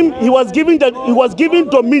him he was given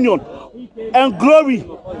dominion and glory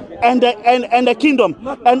and the kingdom,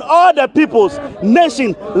 and all the peoples,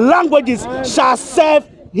 nations, languages shall serve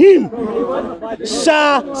him. Shall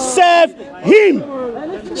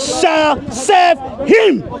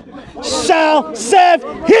serve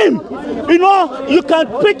him. You know, you can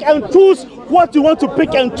pick and choose what you want to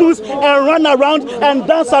pick and choose and run around and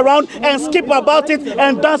dance around and skip about it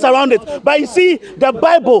and dance around it. But you see, the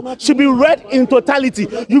Bible should be read in totality.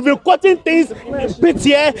 You've been quoting things bit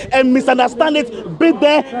here and misunderstand it, bit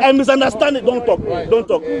there and misunderstand it. Don't talk.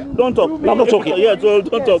 I'm not talking. Yeah, so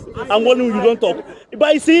don't talk. I'm warning you, don't talk.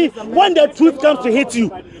 But you see, when the truth comes to hit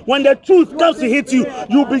you,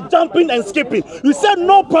 you'll be jumping and skipping. You said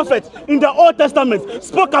no prophet in the Old Testament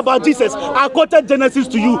spoke about Jesus. I quoted Genesis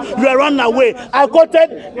to you. You are running away. I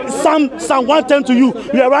quoted Psalm 110 to you.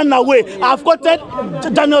 You are running away. I've quoted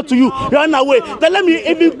Daniel to you. You are running away. Then let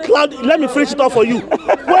me finish it off for you.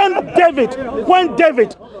 When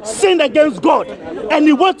David sinned against God and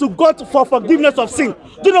he went to God for forgiveness of sin,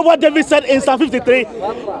 do you know what David said in Psalm 53?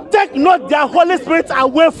 Take not their Holy Spirit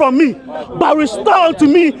away from me, but restore unto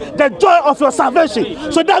me the joy of your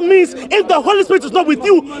salvation. So that means if the Holy Spirit is not with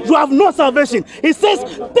you, you have no salvation. He says,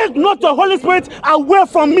 take not the Holy Spirit away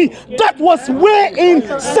from me. That was where in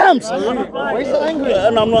Psalms. Why are you so angry?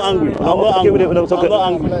 And I'm not angry. I'm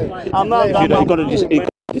not angry.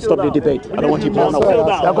 Stop the debate. I don't want you to run away.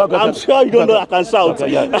 I'm sure you don't know I can shout.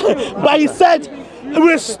 But he said,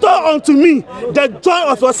 restore unto me the joy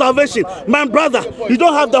of your salvation. My brother, you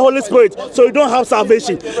don't have the Holy Spirit, so you don't have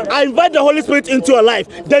salvation. I invite the Holy Spirit into your life,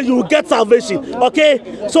 then you will get salvation. Okay?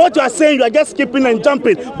 So what you are saying, you are just skipping and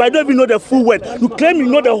jumping, but you don't even know the full word. You claim you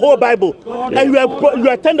know the whole Bible, and you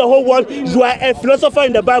attend the whole world. You are a philosopher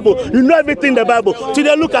in the Bible. You know everything in the Bible.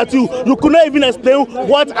 Today, look at you. You could not even explain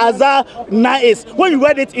what Isaiah 9 is. When you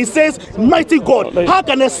read it, it says, mighty God. How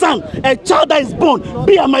can a child that is born,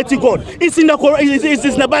 be a mighty God? It's in the Quran. It's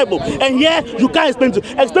in the Bible, and here you can't explain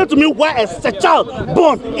to me why a child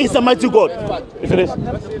born is a mighty God.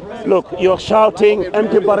 Look, you're shouting,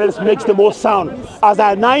 empty barrels makes the most sound.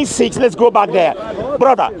 Isaiah 9:6, let's go back there,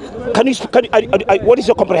 brother. What is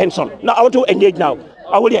your comprehension? Now I want to engage now.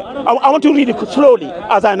 I want to read it slowly,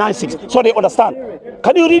 Isaiah 9:6, so they understand.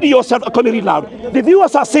 Can you read it yourself? Or can you read loud? The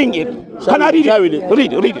viewers are saying it. Can I read it?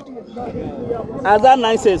 Read it. Isaiah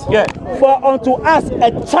 9 says, yeah. For unto us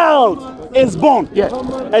a child is born. Yeah.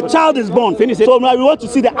 A child is born. Finish it. So now we want to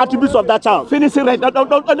see the attributes of that child. Finish it right.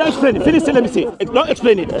 Don't explain it. Finish it, let me see. Don't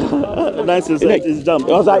explain it. 9:6 is jumped.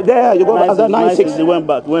 I was like, there, you go back. 9:6. It went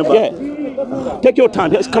back. Yeah. Take your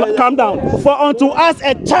time. Just calm down. For unto us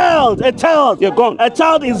a child. You're gone. A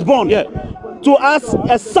child is born. Yeah. To us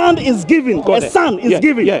a son is given. A son is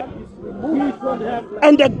given. Yeah.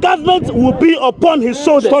 And the government will be upon his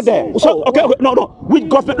shoulders. Stop there. Okay. No. Which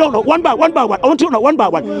government? No. One by one. I want to know one by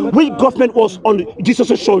one. Which government was on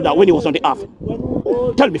Jesus' shoulder when he was on the earth?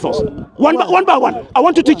 Tell me first. One by one. I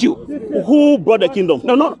want to teach you. Who brought the kingdom?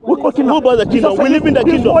 No. What kingdom? Who brought the kingdom? We live in the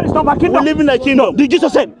kingdom. This world is not my kingdom. We live in the kingdom. No,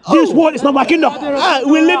 Jesus said, this world is not my kingdom.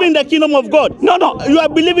 We live in the kingdom of God. No. You are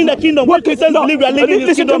believing the kingdom. We Christians believe we are living in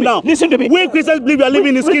His kingdom now. Listen to me. We Christians believe we are living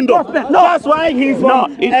in His kingdom. No. That's why He's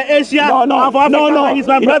from Asia. No. He's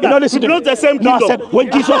my brother. No, listen to me. Not the same kingdom. No, I said,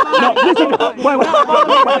 when Jesus... No, listen to me.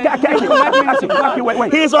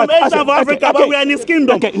 Wait. He's from Asia of Africa, but we are in His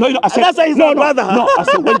kingdom. Okay, no, I said... That's why He's my brother. No, I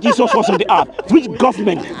said when Jesus was on the earth, which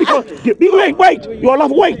government? Because wait, you're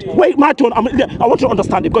laughing. Wait, my turn. I want to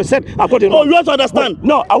understand it because I said I got it. Oh, you want to understand? Wait,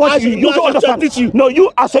 no, I want you to understand. Teach you. No,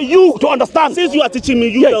 I say you to understand. Since you are teaching me,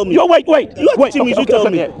 you tell me. Wait. You are teaching me, you tell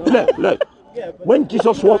me. Look. When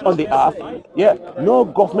Jesus was on the earth, no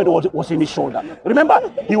government was in his shoulder. Remember,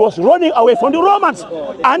 he was running away from the Romans.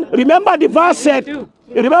 And remember the verse said,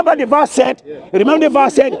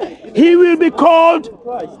 he will be called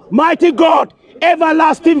Mighty God,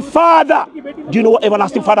 Everlasting Father. Do you know what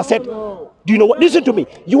Everlasting Father said? Do you know what? Listen to me.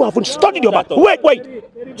 You haven't studied your Bible. Wait.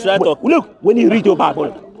 Should I talk? Look, when you read your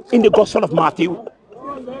Bible in the Gospel of Matthew,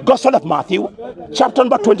 chapter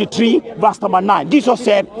number 23, verse number 9, Jesus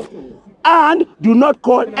said, and do not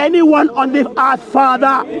call anyone on the earth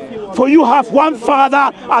Father, for you have one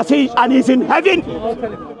Father and he's in heaven.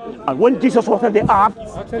 And when Jesus was on the earth,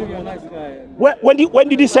 when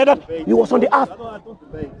did he say that? He was on the earth.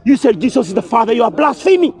 You said Jesus is the Father, you are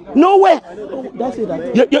blaspheming. Nowhere.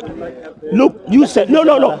 Look, you said,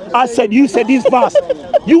 no. I said, you said this verse.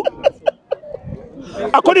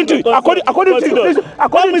 According to you, the Bible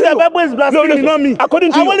is blasphemy, not me.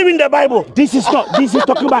 According to you, I want to read the Bible. This is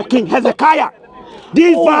talking about King Hezekiah.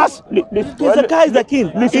 This verse, Hezekiah is the king.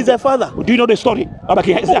 He's the father. Do you know the story about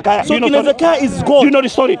King Hezekiah? So King Hezekiah is God. Do you know the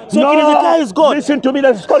story? So King Hezekiah is God. Listen to me,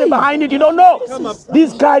 there's a story behind it. You don't know.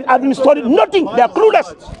 These guys have been studied nothing. They are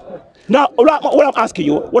clueless. Now, what I'm asking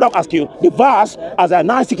you, the verse Isaiah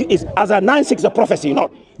 9:6 is Isaiah 9:6 a prophecy, you know.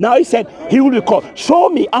 Now he said he will be called. Show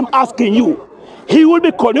me. I'm asking you. He will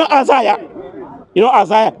be called. You know Isaiah.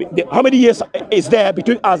 How many years is there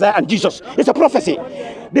between Isaiah and Jesus? It's a prophecy.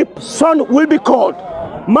 The Son will be called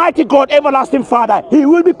Mighty God, Everlasting Father. He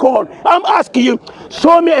will be called. I'm asking you,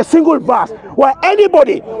 show me a single verse where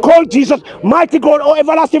anybody called Jesus Mighty God or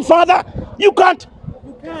Everlasting Father. You can't.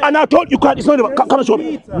 And I told you can't. It's not in the Bible. Come and show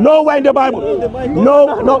me. Nowhere in the Bible.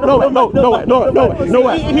 Nowhere.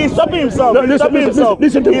 He's stopping himself. Listen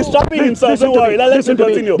to me. He's stopping himself. Don't worry. Let's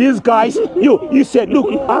continue. These guys, you said, look,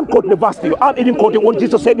 I'm quoting the verse to you. I'm even quoting what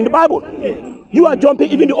Jesus said in the Bible. You are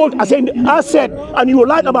jumping even the old. I said, and you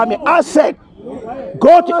lied about me. I said,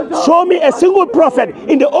 God, show me a single prophet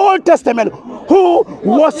in the Old Testament who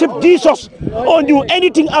worshiped Jesus or knew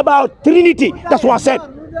anything about Trinity. That's what I said.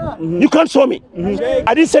 You can't show me.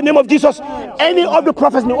 I didn't say the name of Jesus. Any of the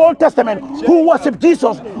prophets in the Old Testament who worship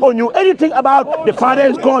Jesus or knew anything about the Father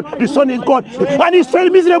is God, the Son is God, and he's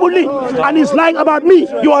failed miserably, and he's lying about me.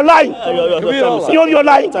 You are lying. You're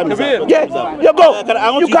lying. Yeah, you go.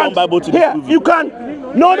 You can't. You can't.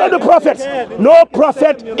 None of the prophets, no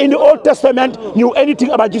prophet in the Old Testament knew anything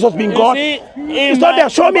about Jesus being God. It's not there.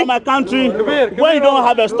 Show me. My country, when you don't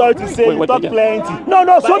have a story to say, you talk plenty. No,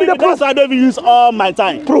 show me the proof. That's why I don't even use all my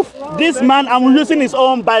time. Proof. This man, I'm using his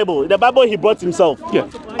own Bible, the Bible he brought himself. Yeah.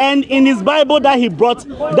 And in his Bible that he brought,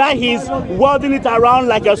 that he's wielding it around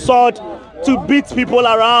like a sword to beat people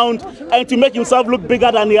around and to make himself look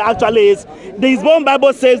bigger than he actually is. His own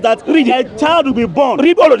Bible says that a child will be born.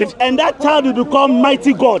 Read all of it. And that child will become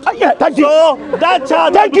mighty God. Yeah, thank you. So that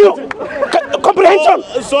child. Thank you. Comprehension.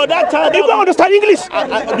 So that child. You don't understand English.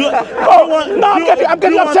 I'm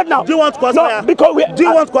getting upset now. Do you want crossfire? No, because do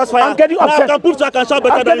you want crossfire? I'm getting upset. I can prove I can shout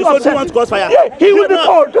better than you. So do you want crossfire? Yeah, he will be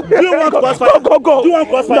called. Do you want crossfire? Go. Do you want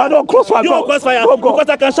crossfire? No, crossfire. Do you want crossfire? Go. Because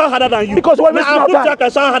I can shout harder than you. Because we're wasting our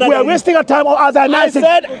time. We're wasting our time on Isaiah 9.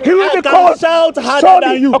 Said he will be I called. can shout harder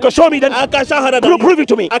than you. Okay, show me then. I can shout harder than you. Prove it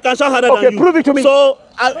to me. I can shout harder than you. Okay, prove it to me. So,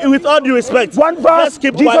 with all due respect, one verse,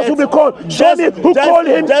 Jesus will be called. Show me who called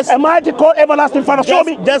him a mighty God, Everlasting Father. Show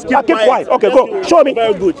me. Just keep quiet. Okay, go. Show me.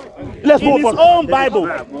 Very good. Let's move on. In his own Bible,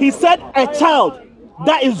 he said a child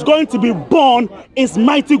that is going to be born is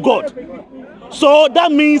mighty God. So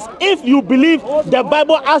that means if you believe the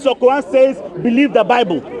Bible as your Quran says, believe the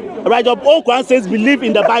Bible. Right, your own Quran says believe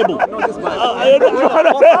in the Bible.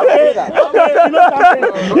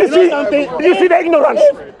 You see the ignorance.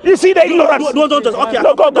 You see the ignorance. Don't just okay.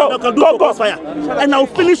 Go crossfire, and I'll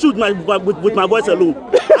finish with my voice alone.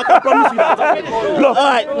 I can promise you that. Look, all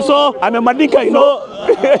right. So I'm a Mandinka, you know.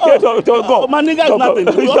 Go. Mandinka is nothing.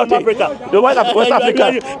 It's not Africa. The West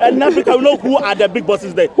Africa. In Africa, you know who are the big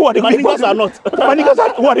bosses there? Who are the big bosses? Mandinkas are not. Mandinkas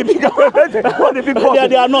are who are the big bosses? Who are the big bosses?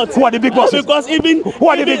 They are not. Who are the big bosses? Because even who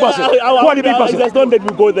are the big bosses? Who are the big bosses? Don't let me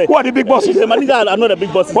go there. Who are the big bosses? The Mandinka are not the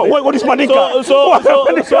big bosses. What is Mandinka? So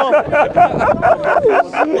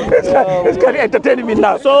it's kind of entertaining me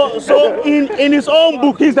now. So in his own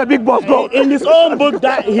book, he's the big boss God. In his own book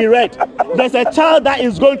that he read, there's a child that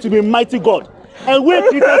is going to be mighty God. And we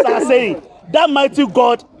Christians are saying that mighty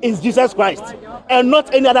God is Jesus Christ and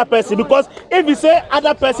not any other person. Because if you say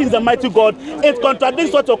other person is a mighty God, it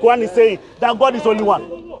contradicts what your Quran is saying, that God is only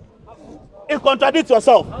one. it contradicts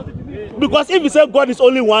yourself. Because if you say God is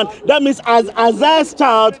only one, that means as Isaiah's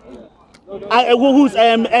child, who's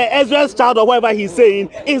Ezra's child or whatever he's saying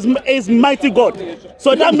is mighty God.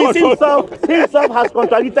 So that means himself has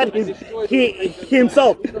contradicted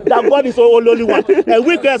himself that God is only one. And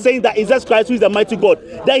we are saying that Jesus Christ who is the mighty God.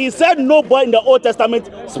 That he said nobody in the Old Testament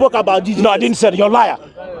spoke about Jesus. No, I didn't say you're a liar.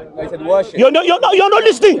 I said worship. You're not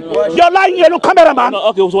listening. You're lying. You're no cameraman. No,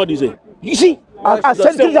 okay, so what do you say? You see, I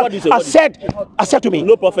said to me,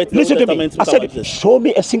 no prophet. Listen to me. I said, show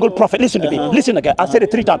me a single prophet. Listen to me. Listen again. I said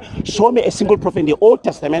it 3 times. Show me a single prophet in the Old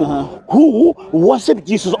Testament who worshipped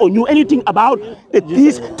Jesus or knew anything about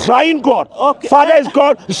this triune God. Okay. Father is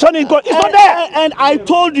God, the Son is God. It's not there. And I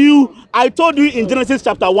told you in Genesis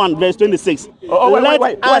chapter 1, verse 26.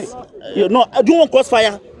 Wait. You know, do you want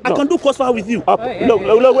crossfire? I can do crossfire with you. Look.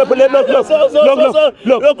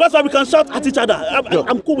 Crossfire, we can shout at each other.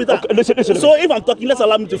 I'm cool with that. Okay, listen. So if I'm talking, let's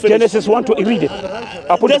allow me to finish. Genesis 1 to read it.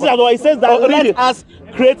 It says that let us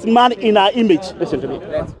create man in our image. Listen to me.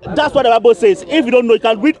 That's what the Bible says. If you don't know, you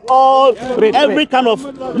can read every kind of.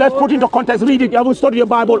 Let's put into context. Read it. You haven't studied your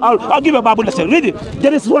Bible. I'll give you a Bible lesson. Read it.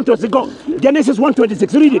 Genesis 1:26. Go. Genesis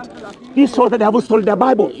 1:26. Read it. He saw that they haven't studied their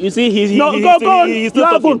Bible. You see, he's still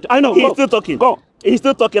talking. I know. He's still talking. Go. He's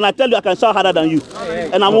still talking. I tell you, I can shout harder than you.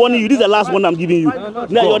 And I'm warning you, this is the last one I'm giving you.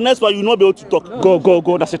 Now, your next one, you will not be able to talk.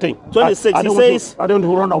 Go. That's the thing. 26. He says, I don't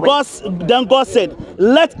run away. Then God said,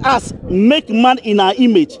 let us make man in our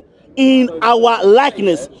image, in our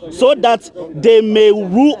likeness, so that they may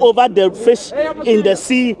rule over the fish in the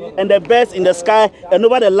sea and the birds in the sky and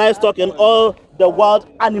over the livestock and all the wild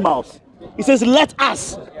animals. He says, let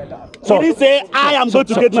us. So he didn't say, I am going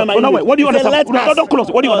to get my mind. No, wait. What do you understand? Don't close.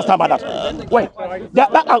 What do you understand about that? Wait.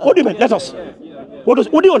 What do you mean? Let us. What do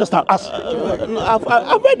you understand? Us.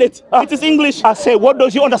 I've read it. It is English. I say, what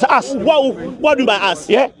does you understand? Us. What do you mean by us?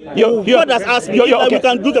 Yeah. What does us mean? Okay. We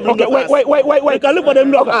can look at the wait. We can look for the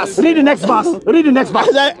meaning of us. Read the next verse. Read the next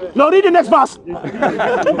verse. No, read the next verse.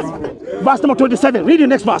 Verse number 27. Read the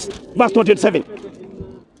next verse. Verse 27.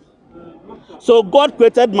 So God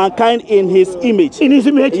created mankind in his image. In his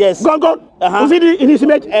image? Yes. God. Was it in his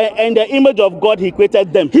image? And the image of God, he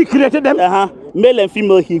created them. He created them? Male and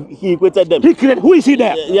female, he created them. He created. Who is he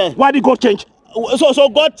there? Yeah. Why did God change? So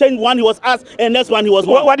God changed one, he was us, and next one he was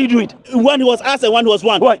one. Why did you do it? One he was us and one he was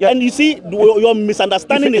one. Yeah. And you see, your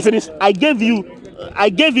misunderstanding is, I gave you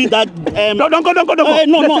that. No, don't go. No,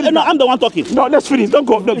 I'm the one talking. No, let's finish. Don't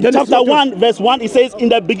go. No, Chapter 1, verse 1, it says, in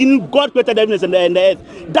the beginning, God created the heavens and the earth.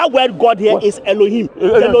 That word God here is Elohim.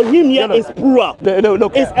 Elohim here is plural.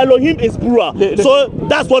 It's Elohim is plural. So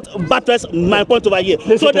that's what batters my point over here.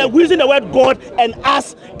 So the reason the word God and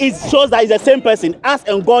us shows that it's the same person. Us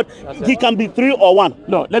and God, he can be 3 or 1.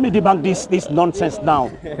 No, let me debunk this nonsense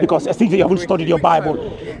now, because I think you haven't studied your Bible.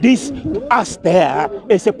 This us there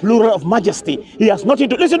is a plural of majesty. He has nothing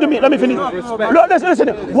to listen to me. Let me finish. No, listen.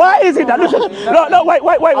 Why is it that? Listen. No, wait.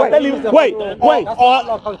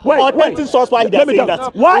 Authentic source why they're saying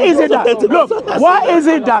that. Why is it that? Look, why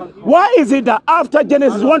is it that after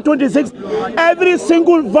Genesis 1:26, every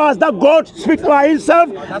single verse that God speaks by himself,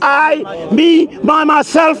 I, me, by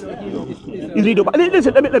myself. You read the Bible.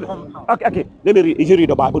 Listen, let me. Okay. Let me read. You read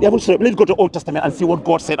the Bible. Let's go to the Old Testament and see what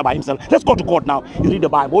God said about himself. Let's go to God now. You read the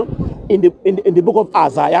Bible in the book of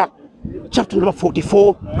Isaiah, chapter number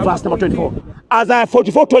 44, verse number 24. Isaiah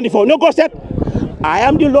 44:24. No, God said, I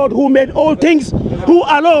am the Lord who made all things, who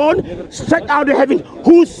alone stretched out the heavens,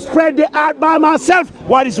 who spread the earth by myself.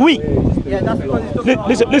 What is we?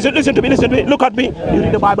 Listen to me. Look at me. You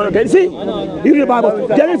read the Bible again. See? You read the Bible.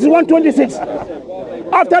 Genesis 1:26.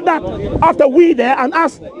 After that, after we there and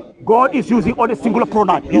us, God is using all the singular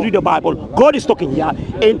pronoun. You read the Bible. God is talking here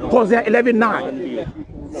in Hosea 11:9.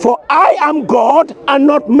 For I am God and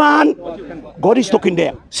not man. God is talking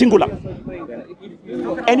there, singular.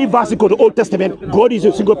 Any verse you go to the Old Testament, God is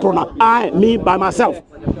a single pronoun. I, me, by myself.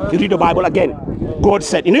 You read the Bible again. God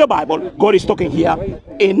said in your Bible, God is talking here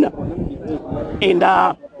in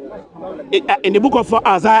the book of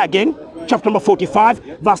Isaiah again, chapter number 45,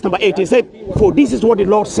 verse number 8. He said, for this is what the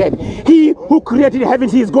Lord said. He who created the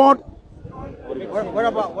heavens, he is God.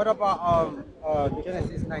 What about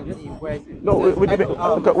Genesis 19? Where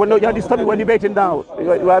you're disturbing. We're debating now.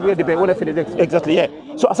 We're having a debate. We're finished. Exactly, yeah.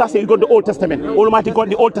 So as I say, you go to the Old Testament. Almighty God in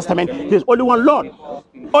the Old Testament, there's only one Lord.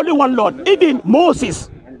 Only one Lord. Even Musa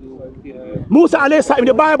alayhi salam in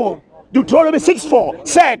the Bible, Deuteronomy 6:4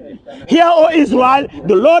 said, hear, O Israel,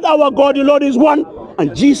 the Lord our God, the Lord is one.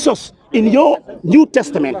 And Jesus in your New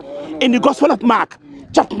Testament, in the Gospel of Mark,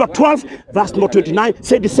 chapter number 12, verse number 29,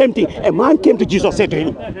 said the same thing. A man came to Jesus, said to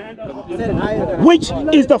him, which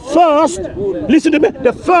is the first, listen to me,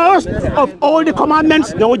 the first of all the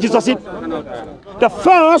commandments. Know what Jesus said? The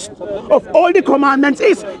first of all the commandments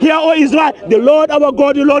is, hear, O Israel, the Lord our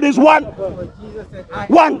God, the Lord is one.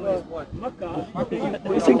 One.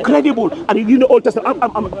 It's incredible. And you know Old Testament.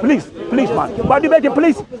 Please, man. But debate,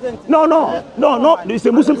 please. No. It's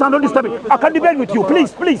the Muslims are not disturbing. I can debate with you.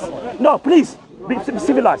 Please. No, please. Be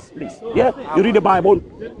civilized, please. Yeah? You read the Bible.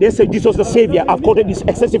 They say Jesus the Savior. I've quoted this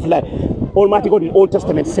excessively. Almighty God in the Old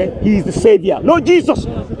Testament said He is the Savior. No, Jesus.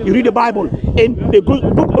 You read the Bible in the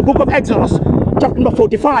book of Exodus, chapter number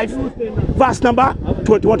 45, verse number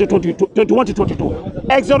 21 to 22.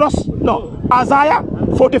 Isaiah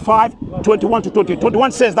 45, 21 to 20.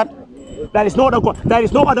 21 says that there is no other God. There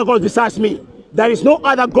is no other God besides me. There is no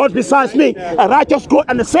other God besides me. A righteous God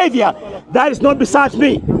and a Savior. There is none besides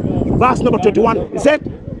me. Verse number 21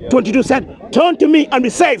 said, 22 said, turn to me and be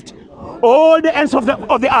saved, all the ends of the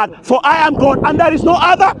earth, for I am God and there is no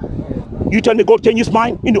other. You tell me God changed His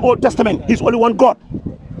mind in the Old Testament. He's only one God.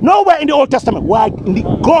 Nowhere in the Old Testament where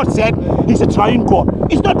God said He's a triune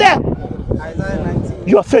God. It's not there.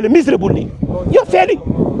 You are failing miserably. You're failing.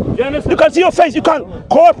 You can see your face. You can't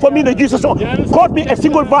quote for me the Jesus. Quote me a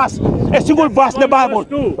single verse in the Bible.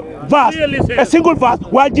 A single verse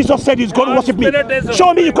where Jesus said He's going to worship me.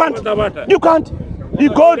 Show me. You can't. You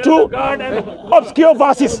go to obscure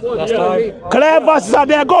verses. Clear verses are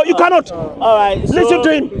there. Go. You cannot. All right. Listen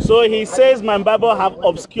to him. So he says my Bible have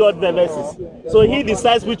obscured the verses. So he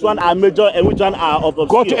decides which one are major and which one are obscure.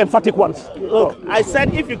 Go to emphatic ones. Look, I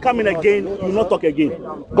said if you come in again, you will not talk again.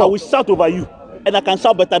 Go. I will shout over you. And I can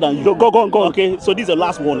shout better than you. Go on. Okay, so this is the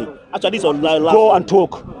last warning. Actually, this is the last. Go and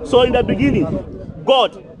talk. So in the beginning,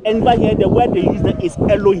 God, and right here the word they use is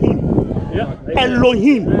Elohim. Yeah.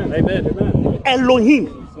 Elohim. Amen.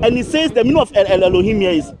 Elohim. And it says the meaning of Elohim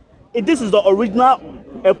here is, this is the original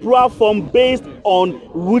plural form based on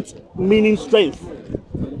root meaning strength.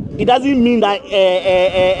 It doesn't mean that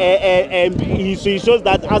he shows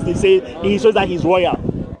that, as they say, he shows that he's royal.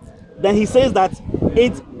 Then he says that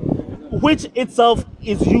which itself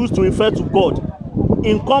is used to refer to God.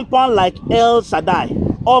 In compound like El Shaddai,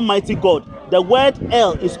 Almighty God, the word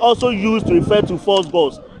El is also used to refer to false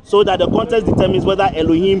gods, so that the context determines whether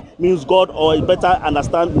Elohim means God or is better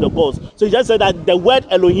understand the gods. So he just said that the word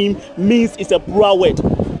Elohim means it's a plural word.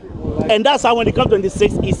 And that's how when it comes to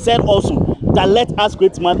 26, it said also that let us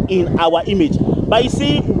create man in our image. But you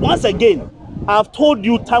see, once again, I've told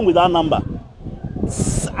you time without number.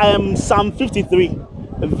 Psalm 53,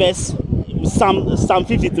 verse Psalm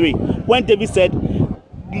 53, when David said,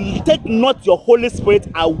 take not your Holy Spirit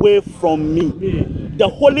away from me. The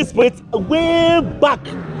Holy Spirit, way back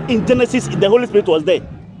in Genesis, the Holy Spirit was there.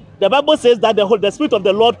 The Bible says that the Spirit of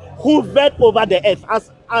the Lord hovered over the earth,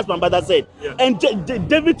 as my brother said. Yeah. And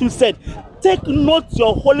David too said, take not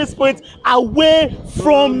your Holy Spirit away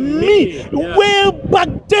from me. Yeah. Way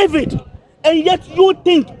back, David. And yet you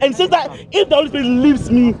think, and says that if the Holy Spirit leaves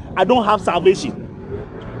me, I don't have salvation.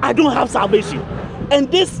 I don't have salvation. And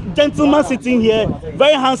this gentleman sitting here,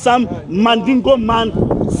 very handsome, Mandingo man,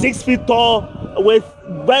 6 feet tall, with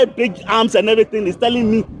very big arms and everything, is telling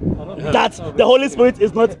me that the Holy Spirit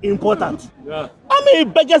is not important. Yeah. I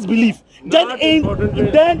mean, beggars belief. Then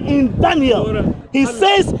in Daniel, he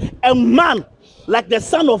says a man like the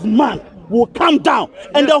Son of Man will come down,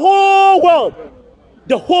 and the whole world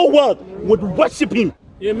would worship him.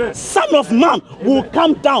 Amen. Son of Man will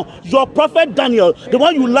come down. Your prophet Daniel, the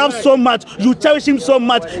one you love so much, you cherish him so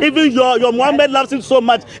much. Even your Muhammad loves him so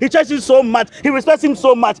much. He cherishes him so much. He respects him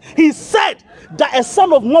so much. He said that a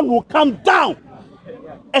Son of Man will come down,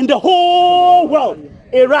 and the whole world,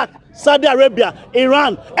 Iraq, Saudi Arabia,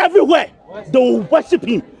 Iran, everywhere, they will worship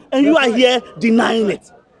him. And you are here denying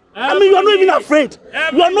it. I mean, you are not even afraid.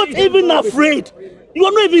 You are not even afraid. You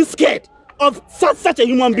are not even scared of such a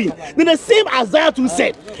human being. Then the same Isaiah too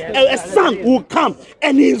said, a son will come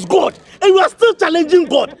and he is God. And you are still challenging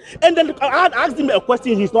God. And then I asked him a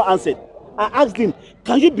question he's not answered. I asked him,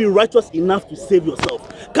 can you be righteous enough to save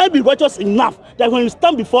yourself? Can you be righteous enough that when you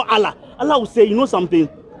stand before Allah, Allah will say, you know something,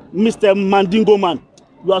 Mr. Mandingo man,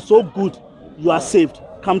 you are so good, you are saved.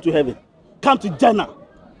 Come to heaven. Come to Jannah.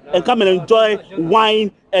 And come and enjoy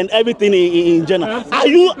wine and everything in Jannah.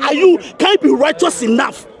 Can you be righteous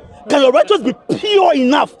enough? Can your righteousness be pure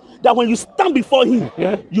enough that when you stand before him,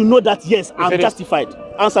 you know that, yes, I'm justified?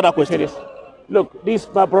 Answer that question. Look, this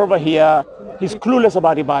my brother here, he's clueless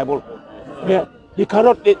about the Bible. Yeah. He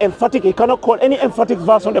cannot quote any emphatic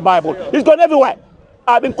verse on the Bible. He's gone everywhere.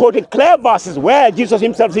 I've been quoting clear verses where Jesus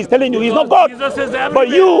himself is telling you he's not God. But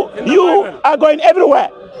you are going everywhere.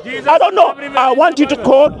 I don't know. I want you to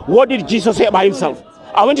quote, what did Jesus say about himself?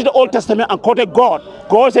 I went to the Old Testament and quoted God.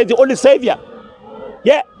 God says the only Savior.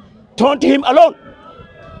 Yeah. Turn to him alone.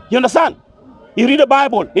 You understand? You read the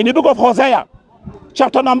Bible in the book of Hosea,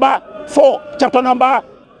 chapter number 4, chapter number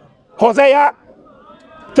Hosea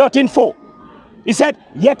 13:4. He said,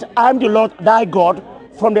 yet I am the Lord thy God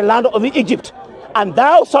from the land of Egypt, and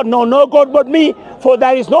thou shalt know no God but me, for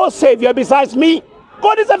there is no Savior besides me.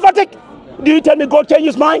 God is emphatic. Do you tell me God changed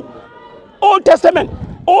his mind? Old Testament,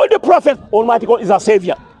 all the prophets, Almighty God is our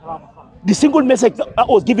Savior. The single message that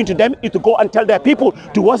was given to them is to go and tell their people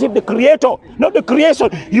to worship the Creator, not the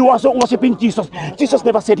creation. You are so worshiping Jesus. Jesus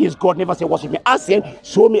never said he is God, never said worship me. I said,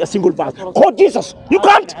 show me a single verse. Quote Jesus. You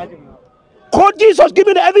can't. Quote Jesus, give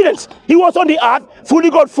me the evidence. He was on the earth,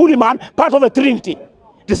 fully God, fully man, part of the Trinity.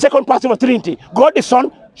 The second part of the Trinity. God the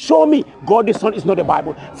Son, show me. God the Son is not the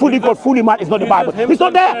Bible. Fully God, fully man is not the Bible. It's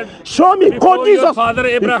not there. Show me. Quote Jesus. Father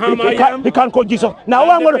Abraham, he can't quote Jesus. Now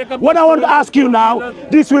what I want to ask you now,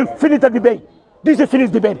 this will finish the debate. This will finish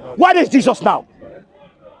the debate. What is Jesus now?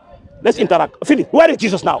 Let's interact. Finish. Where is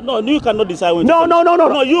Jesus now? No, you cannot decide when to finish.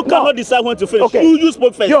 No, you cannot decide when to finish. Okay. You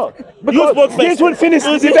spoke first. You spoke first. This will finish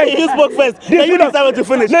the debate. You spoke first. Then you decide when to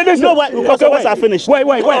finish. No, why? Because once I finish. Wait.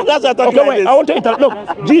 That's what I'm wait. I want to interrupt.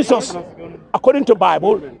 Look, Jesus, according to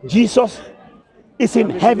Bible, Jesus is in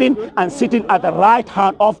heaven and sitting at the right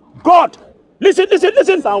hand of God. Listen.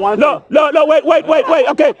 No, wait.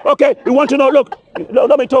 Okay. You want to know? Look,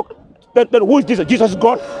 let me talk. Then who is Jesus? Jesus is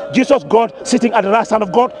God. Jesus God sitting at the right hand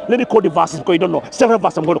of God. Let me quote the verses because you don't know. Several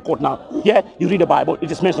verses I'm going to quote now. Yeah, you read the Bible.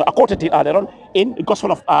 It is mentioned. I quoted it earlier on in the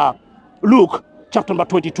Gospel of Luke, chapter number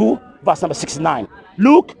 22, verse number 69.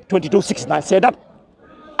 Luke 22:69 said that,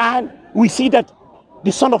 and we see that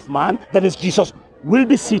the Son of Man, that is Jesus, will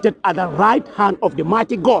be seated at the right hand of the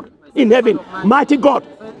mighty God in heaven. Mighty God.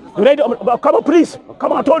 You read, come on, please.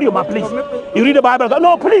 Come on, I told you, man, please. You read the Bible.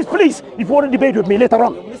 No, please. If you want to debate with me later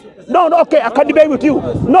on. No, okay, I can debate with you.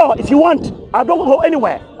 No, if you want, I don't go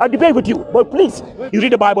anywhere. I'll debate with you. But please, you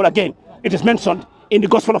read the Bible again. It is mentioned in the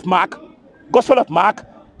Gospel of Mark. Gospel of Mark,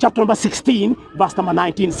 chapter number 16, verse number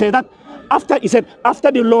 19, say that after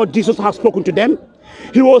the Lord Jesus has spoken to them,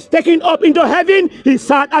 he was taken up into heaven. He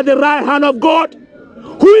sat at the right hand of God.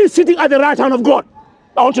 Who is sitting at the right hand of God?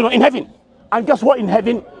 I want to know, in heaven. And guess what? In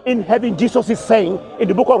heaven, Jesus is saying in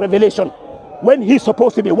the book of Revelation, when he's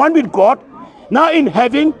supposed to be one with God, now in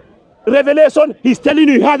heaven, Revelation, he's telling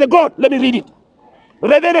you he has a God. Let me read it.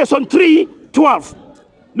 Revelation 3:12.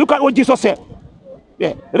 Look at what Jesus said.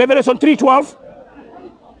 Yeah, Revelation 3:12.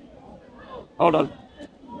 Hold on.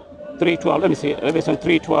 3:12. Let me see. Revelation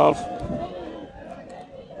 3:12.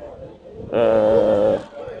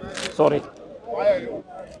 Sorry.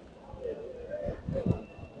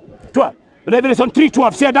 12. Revelation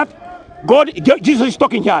 3:12 said that Jesus is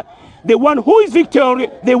talking here. The one who is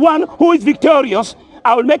victorious,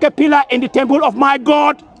 I will make a pillar in the temple of my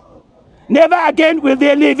God. Never again will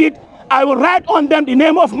they leave it. I will write on them the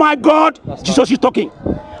name of my God. Jesus is talking.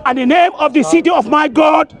 And the name of the city of my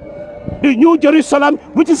God, the New Jerusalem,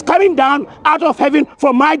 which is coming down out of heaven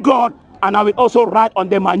from my God. And I will also write on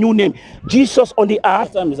them my new name. Jesus on the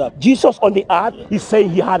earth, he's saying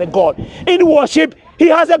he had a God. In worship, he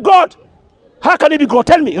has a God. How can he be God?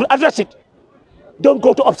 Tell me, address it. Don't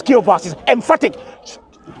go to obscure verses. Emphatic.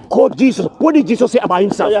 Quote Jesus. What did Jesus say about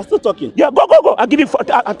himself? You're still talking. Yeah, go. I'll give you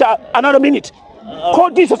another minute.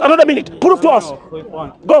 Quote Jesus, another minute. Prove to us.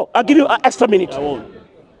 Go. I'll give you an extra minute. I won't.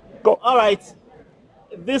 Go. All right.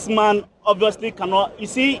 This man obviously cannot. You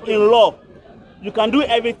see, in law, you can do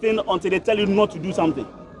everything until they tell you not to do something.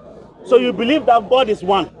 So you believe that God is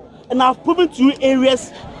one. And I've proven to you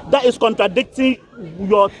areas that is contradicting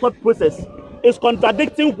your thought process. It's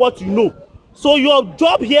contradicting what you know. So your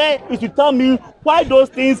job here is to tell me why those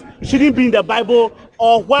things shouldn't be in the Bible,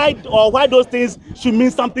 or why those things should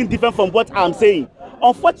mean something different from what I'm saying.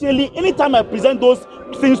 Unfortunately, anytime I present those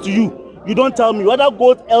things to you, you don't tell me. You rather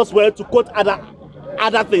go elsewhere to quote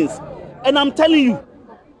other things. And I'm telling you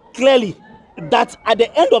clearly that at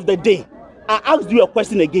the end of the day, I asked you a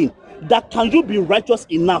question again, that can you be righteous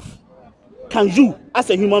enough? Can you, as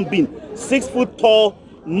a human being, 6 foot tall,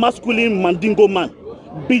 masculine mandingo man,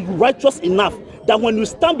 be righteous enough that when you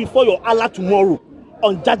stand before your Allah tomorrow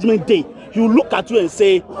on judgment day, he will look at you and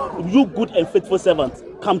say, you good and faithful servant,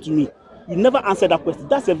 come to me? You never answer that question.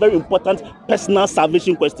 That's a very important personal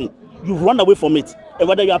salvation question. You run away from it. And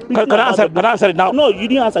whether you are can I answer it now? No, you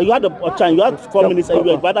didn't answer. You had a chance. You had 4 minutes and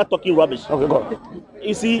you were rather talking rubbish. Okay, go.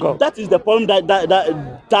 You see, Go. that is the problem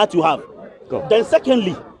that you have. Go. Then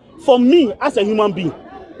secondly, for me as a human being,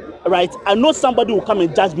 right? I know somebody will come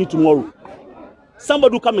and judge me tomorrow.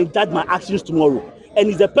 Somebody will come and judge my actions tomorrow. And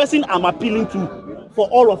it's the person I'm appealing to for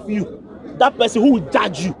all of you. That person who will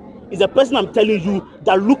judge you is the person I'm telling you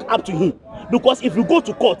that look up to him. Because if you go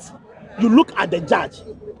to court, you look at the judge.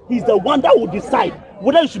 He's the one that will decide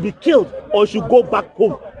whether you should be killed or you should go back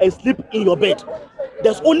home and sleep in your bed.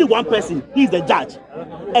 There's only one person. He's the judge.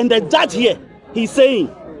 And the judge here, he's saying,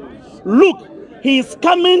 look, he is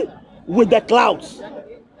coming with the clouds.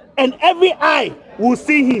 And every eye will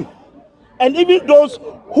see him. And even those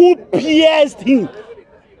who pierced him,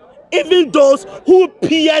 they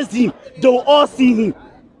will all see him.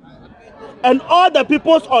 And all the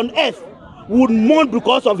peoples on earth would mourn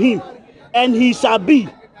because of him. And he shall be.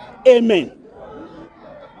 Amen.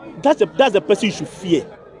 That's the person you should fear,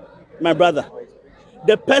 my brother.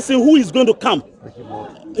 The person who is going to come.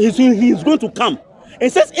 He is going to come.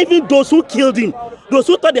 It says even those who killed him, those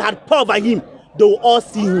who thought they had power over him, they will all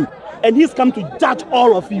see him. And he's come to judge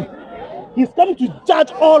all of you. He's come to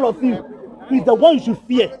judge all of you. He's the one you should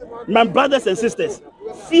fear. My brothers and sisters,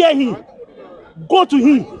 fear him. Go to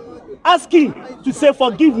him. Ask him to say,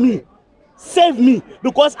 forgive me. Save me.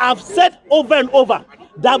 Because I've said over and over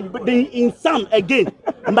that in Psalm again,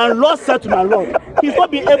 my Lord said to my Lord, he's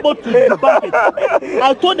not been able to debunk it.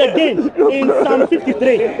 I told again in Psalm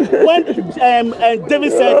 53, when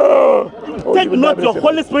David said, take not your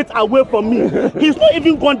Holy Spirit away from me. He's not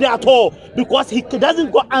even gone there at all because he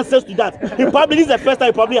doesn't got answers to that. This is the first time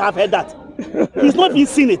he probably have heard that. He's not even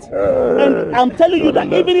seen it. And I'm telling you that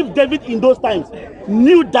even if David in those times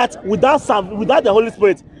knew that without the Holy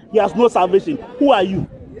Spirit, he has no salvation. Who are you?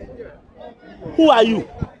 Who are you?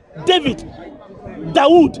 David,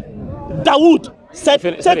 Dawood said,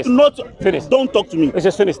 finish. Don't talk to me. It's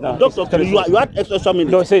just finished now. Don't talk to me. You had extra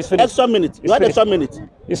minute. No, it says finish. Extra minute. You had extra minute.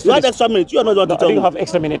 You had extra minute. You are not going to tell me. You have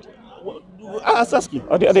extra minute. I was asking.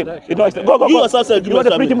 I did. Go. You yourself said, you want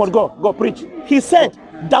to preach him or go preach. He said,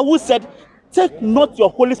 Dawood said, take not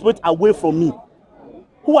your Holy Spirit away from me.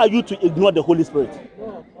 Who are you to ignore the Holy Spirit?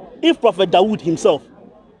 If Prophet Dawood himself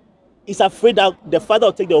is afraid that the Father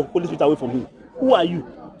will take the Holy Spirit away from him, who are you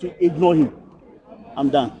to ignore him? I'm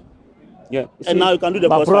done. Yeah. And now you can do the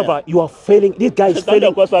my brother, you are failing. This guy is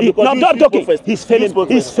failing. No, don't talking. He's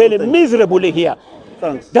failing miserably here.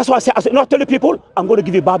 Thanks. That's why I said, not tell the people, I'm going to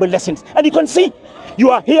give you Bible lessons. And you can see, you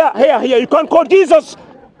are here. You can't quote Jesus.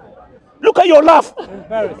 Look at your laugh.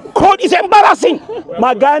 Quote is embarrassing.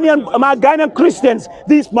 My Ghanaian Christians,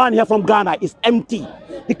 this man here from Ghana is empty.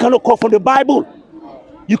 He cannot quote from the Bible.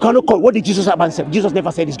 You cannot quote. What did Jesus say? Jesus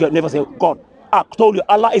never said he's God, never said God. I told you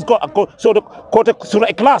Allah is God. I quoted Surah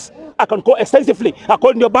Ikhlas. I can quote extensively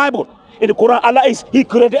according to your Bible. In the Quran, Allah is, He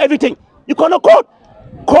created everything. You cannot quote.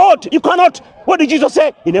 You cannot. What did Jesus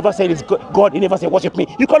say? He never said it's God. He never said worship me.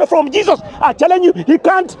 You cannot from Jesus. I'm telling you, he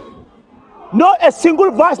can't. Not a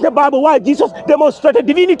single verse in the Bible why Jesus demonstrated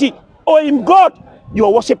divinity or in God. You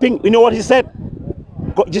are worshiping. You know what he said?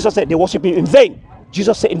 Jesus said they worship him in vain.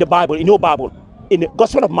 Jesus said in the Bible, in your Bible, in the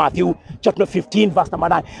Gospel of Matthew, chapter 15, verse number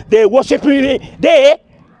 9, they worship me.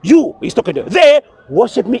 He's talking to, they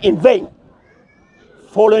worship me in vain,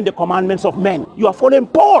 following the commandments of men. You are following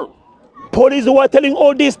Paul. Paul is the one telling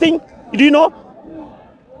all these things. Do you know?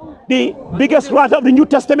 The biggest writer of the New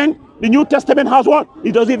Testament. The New Testament has what?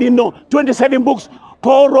 He doesn't even know. 27 books.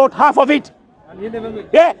 Paul wrote half of it.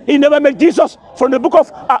 He never met Jesus. From the book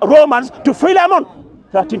of Romans to Philemon,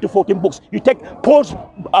 13 to 14 books. You take Paul's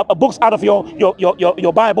books out of your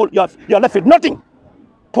Bible, you're left with nothing.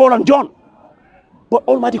 Paul and John. But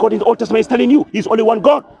Almighty God in the Old Testament is telling you He's only one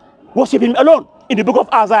God. Worship Him alone. In the book of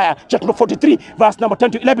Isaiah, chapter 43, verse number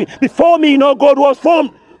 10 to 11. Before me, no God was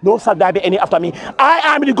formed. No shall there be any after me. I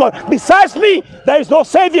am the God. Besides me, there is no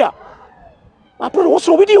Savior. My brother, what's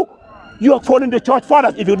wrong with you? You are following the church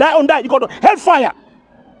fathers. If you die on that, you go to hellfire.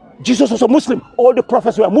 Jesus was a Muslim. All the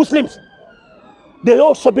prophets were Muslims. They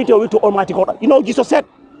all submit their will to Almighty God. You know, Jesus said,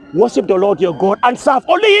 worship the Lord your God and serve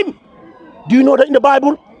only Him. Do you know that in the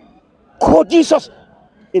Bible? Quote Jesus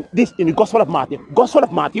in the Gospel of Matthew. Gospel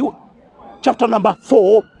of Matthew, chapter number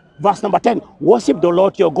 4, verse number 10. Worship the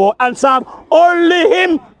Lord your God and serve only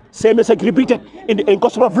Him. Same message repeated in the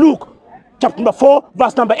Gospel of Luke, chapter number 4,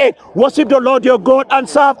 verse number 8. Worship the Lord your God and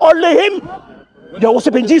serve only Him. They are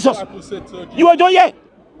worshiping Jesus. You are doing it.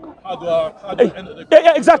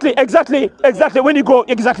 Yeah, exactly. When you go,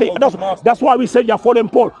 exactly. That's why we said you are following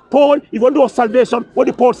Paul. Paul, if you want to do salvation, what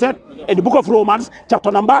did Paul said in the book of Romans,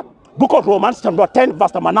 chapter 10,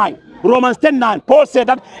 verse number 9. Romans 10:9. Paul said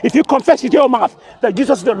that if you confess with your mouth that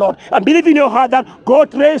Jesus is the Lord and believe in your heart that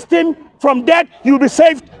God raised Him from death, you will be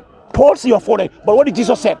saved. Paul said you are following. But what did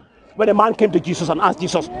Jesus say? When a man came to Jesus and asked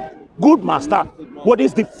Jesus, good master, what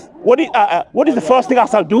is the first thing I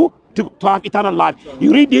shall do to have eternal life?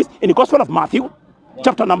 You read this in the Gospel of Matthew,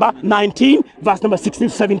 chapter number 19, verse number 16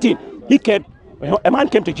 to 17. A man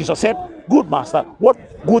came to Jesus, said, good master, what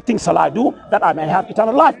good things shall I do that I may have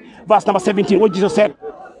eternal life? Verse number 17, what Jesus said,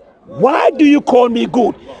 why do you call me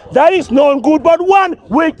good? There is none good but one,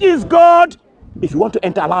 which is God. If you want to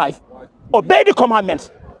enter life, obey the commandments.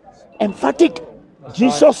 Emphatic.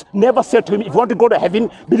 Jesus never said to him, if you want to go to heaven,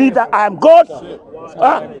 believe that I am God.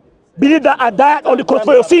 Believe that I died on the cross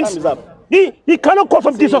for your sins. He cannot call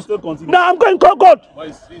from Jesus. Now I'm going to call God.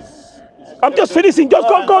 I'm just finishing. Just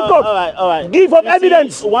go. All right. Give up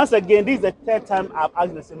evidence. Once again, this is the third time I've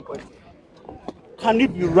asked the same question. Can you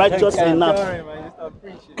be righteous enough?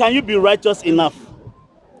 Can you be righteous enough?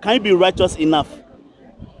 Can you be righteous enough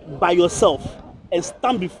by yourself and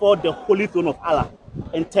stand before the holy throne of Allah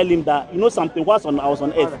and tell him that, you know something, I was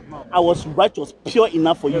on earth, I was righteous, pure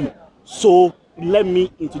enough for you, so let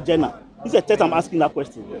me into Jannah? This is the third time I'm asking that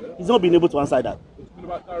question. He's not been able to answer that.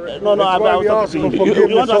 No, I was talking to you.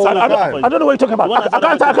 You want to answer that? I don't know what you're talking about. I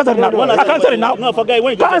can't answer it now. I can't answer it now. No, forget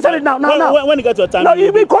it. Can't answer it now. When you get your time. No,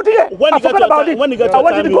 you've been caught here. I forgot about it. When you get your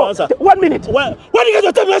time, you answer. 1 minute. When you get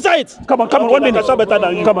your time, you answer it. Come on, 1 minute. I can shout better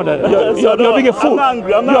than you. Come on, you're being a fool. I'm not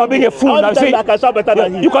angry. You're being a fool. I can shout better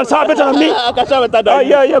than you. You can shout better than me. I can shout better than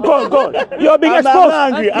you. Yeah, go on. You're being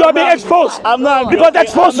exposed. You're being exposed. I'm not angry. Because they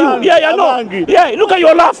exposed you. Yeah, I know. Yeah, look at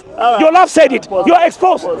your laugh. Your laugh said it. You're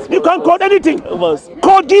exposed. You can't quote anything.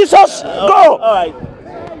 Call Jesus. Go. All right.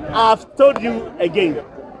 I've told you again.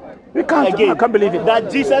 I can't believe it. That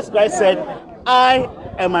Jesus Christ said, I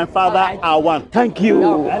and my Father are one. Thank you.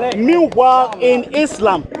 Meanwhile, in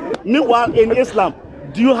Islam,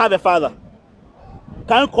 do you have a father?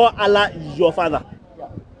 Can you call Allah your father?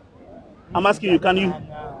 I'm asking you, can you?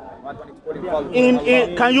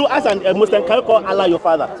 Can you, as a Muslim, can you call Allah your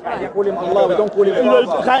father? Call him Allah, we don't call him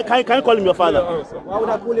Allah. Can you call him your father? Why would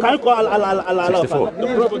I call him? Can you call Allah your father?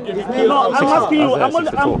 No, I'm asking you. No,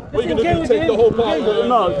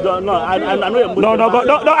 I know you're Muslim. No,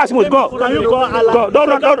 don't ask me. Go. Can you call Allah?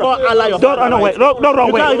 Don't call Allah your father. Don't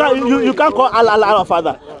wrong way. You can't call Allah your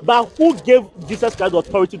father. But who gave Jesus Christ the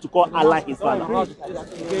authority to call Allah his father?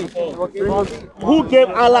 Who gave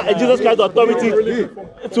Allah and Jesus Christ the authority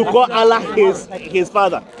to call Allah his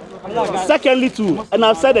father? Secondly, too, and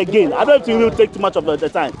I've said again, I don't think it will take too much of the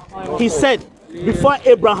time. He said, before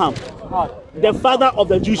Abraham, the father of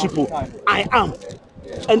the Jewish people, I am.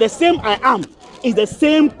 And the same I am is the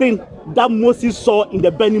same thing that Moses saw in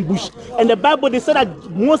the burning bush. And the Bible, they said that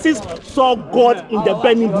Moses saw God in the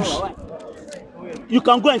burning bush. You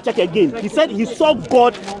can go and check again. He said he saw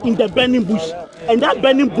God in the burning bush. And that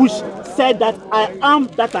burning bush said that I am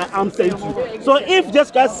sent you. So if Jesus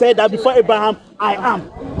Christ said that before Abraham, I am,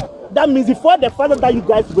 that means before the father that you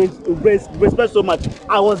guys respect so much,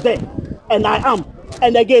 I was there. And I am.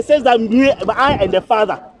 And again, it says that I and the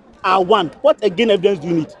Father are one. What again evidence do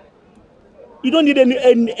you need? You don't need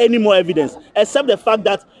any more evidence, except the fact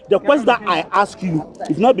that the questions that I ask you,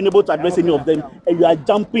 you've not been able to address any of them, and you are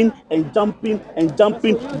jumping,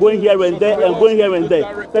 going here and there, and going here and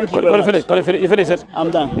there. Thank you very much. You finish it.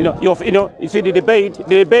 I'm done. You see the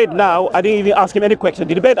debate now, I didn't even ask him any question.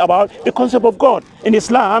 The debate about the concept of God in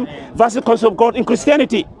Islam versus the concept of God in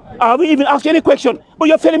Christianity. I haven't even asked you any question, but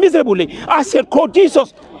you're failing miserably. I said, quote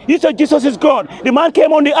Jesus. You said Jesus is God. The man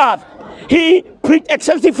came on the earth. He preached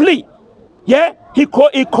extensively. Yeah, he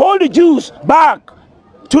called the Jews back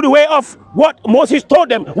to the way of what Moses told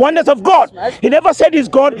them, oneness of God. He never said he's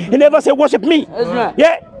God. He never said worship me.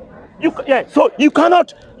 Yeah, so you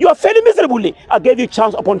cannot. You are failing miserably. I gave you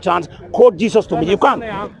chance upon chance. Quote Jesus to me. You can't.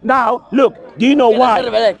 Now, look. Do you know why?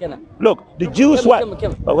 Look, the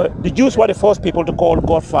Jews were the first people to call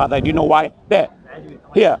God Father. Do you know why?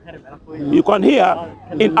 Here. You can hear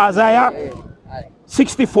in Isaiah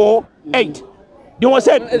 64:8. You know what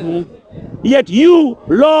I said? Yet you,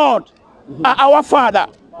 Lord, are our Father.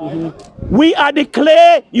 We are the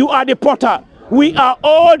clay, you are the potter. We are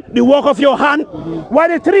all the work of your hand. Why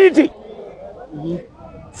the Trinity?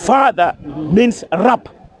 Father means Rab,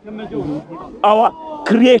 our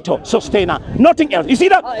creator, sustainer, nothing else. You see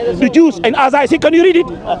that? The Jews and Isaiah, can you read it?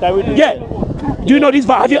 I can read it. Yeah. Do you know this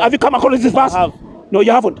verse? Have you come across this verse? No,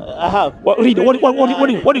 you haven't. I have. What, read it.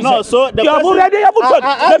 What is no, it? so the you haven't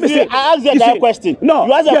let me see. I asked you that question. No.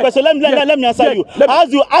 You asked that question. Let me answer you.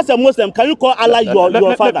 As a Muslim, can you call Allah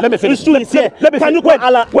your father? Let me finish. It's true. It's here. Can you call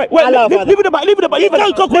Allah? Wait. Leave it about. You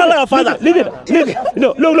can't call Allah your father. Leave it.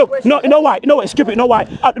 No. No. You know why? You know why? Skip it. You know why?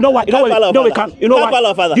 You know why? No, we can't. You know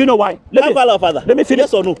why? Do you know why? Let me finish.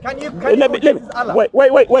 Yes or no? Let me. Wait.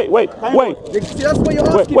 See, that's what you're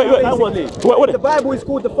asking. Wait. The Bible is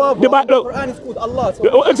called the Father. The Quran is called Allah.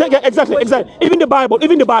 So Exactly. Even the Bible,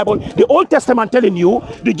 the Old Testament telling you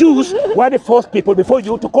the Jews were the first people before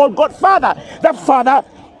you to call God Father. That Father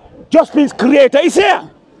just means Creator. It's here.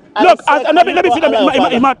 Look, let me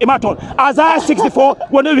finish my turn. Isaiah 64.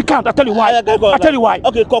 When we count, I tell you why.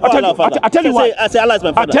 Okay, call Allah Father. I tell you why. Say Allah is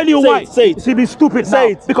my father. I tell you why. Say it. See, be stupid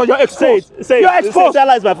say now it. because you're exposed. Say You're exposed. Say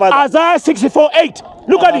Allah is my father. Isaiah 64:8.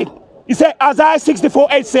 Look at it. He said Isaiah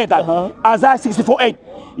 64:8 said that. Isaiah 64:8.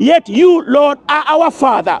 Yet you, Lord, are our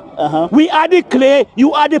Father. We are the clay,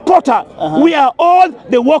 you are the potter. We are all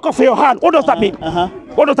the work of your hand. What does that mean?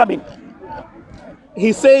 What does that mean?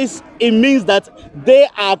 He says it means that they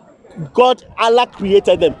are God. Allah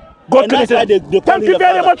created them. God created them. Thank you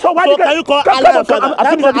very much. So can you call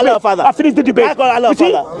Allah Father? I finished the debate. Can you call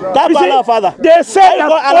Allah Father? They say that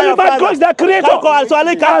only man God is their creator.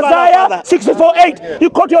 Isaiah 64:8. You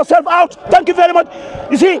cut yourself out. Thank you very much.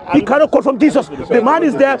 You see, he cannot call from Jesus. The man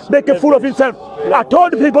is there making a fool of himself. I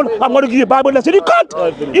told the people I'm going to give you a Bible lesson. You can't.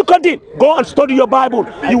 You can't. Go and study your Bible.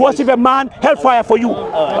 You worship a man, hellfire for you.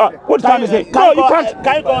 What time is it? No, you can't.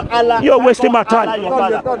 Can you call Allah? You're wasting my time. Can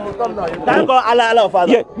you call Allah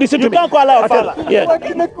Father? Yeah, listen to me. You can't call Allah Father. Yeah. what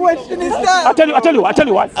kind of question is that? I tell you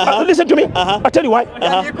why. Listen to me. I tell you why.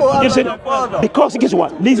 Listen, because guess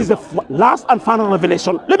what? This is the last and final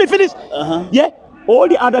revelation. Let me finish. Yeah, all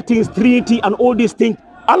the other things, Trinity and all these things.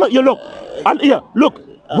 Allah, you look. Look.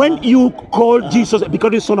 When you call Jesus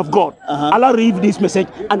because he's Son of God, Allah read this message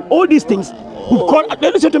and all these things.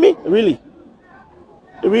 Listen to me.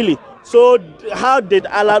 Really. So how did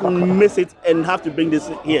Allah miss it and have to bring this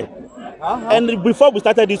here? And before we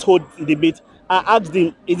started this whole debate, I asked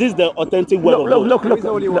him, is this the authentic word of God? Look. You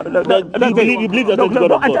believe the authentic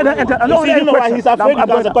word of God? You know why he's afraid to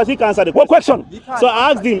answer because he can't answer the What question? So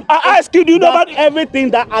I asked him, I asked you, do you know about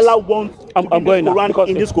everything that Allah wants I'm going now, Quran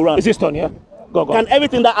in this Quran? Is this done, yeah? Go. Can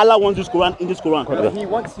everything that Allah wants in this Quran? He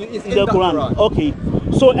wants you is in the Quran. Okay.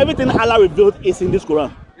 So everything Allah revealed is in this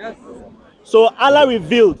Quran. Yes. So Allah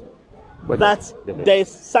revealed that there is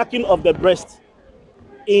sucking of the breast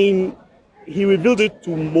in. He revealed it to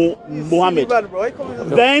Muhammad.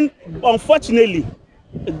 Then, unfortunately,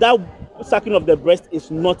 that sucking of the breast is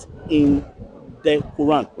not in the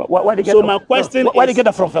Quran. So my question is, why did you get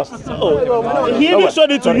that from first? He even showed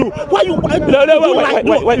it to you. Why you? Wait.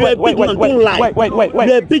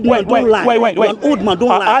 You're a big man. Don't lie. Wait. You're an old man. Don't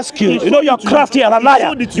lie. I ask you. You know you're crafty and a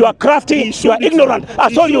liar. You are crafty. You are ignorant. I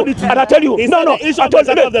told you, and I tell you. No. I told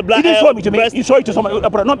you. He didn't show me to me. You showed it to somebody.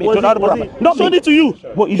 Not me. Not me. Showed it to you.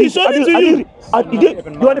 He showed it to you.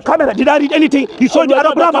 You on the camera. Did I read anything? You showed the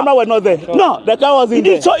Arab grammar. The camera was not there. No. The camera was in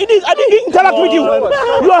there. I didn't interact with you.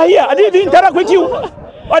 You are here. I didn't interact with you.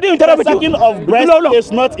 I didn't interact with you. The sucking of breast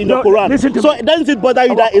is not in the Quran. So doesn't it bother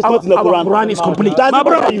you that it's not in the Quran? Quran is complete. Does it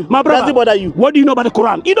bother you? Does it bother you? What do you know about the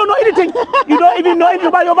Quran? You don't know anything. You don't even know anything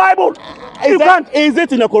about your Bible. Is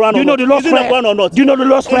it in the Quran or not? Do you know the Lord's Prayer? Is it in the Quran or not? Do you know the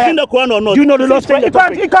Lord's Prayer? Is it in the Quran or not? Do you know the Lord's Prayer?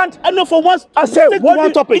 You can't. I know for once. I said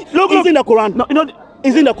one topic. Is it in the Quran? No.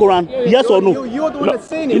 Is in the Quran? Yes or no? You're the one that's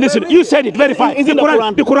saying it. Listen, you said it. Verify. Is in the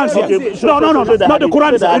Quran? The Quran says. No. Not the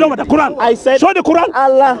Quran. You know what the Quran? I said. Show the Quran.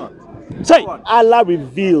 Allah. Say. Allah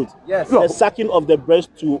revealed the sucking of the breast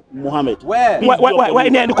to Muhammad. Where? Where?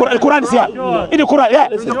 In the Quran. The Quran is here. In the Quran, yeah.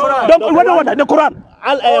 Don't. The Quran.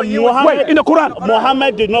 Muhammad, in the Quran.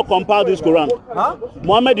 Muhammad did not compile this Quran.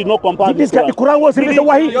 Muhammad did not compile this Quran. The Quran was in the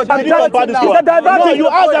Wahi. No, you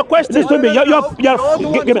asked a question. Listen to me.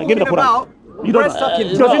 Give me the Quran. You don't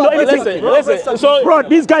know anything. Listen. So, bro,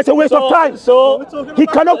 this guy's a waste of time. So he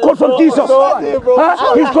cannot call from Jesus.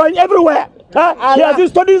 He's going everywhere. He has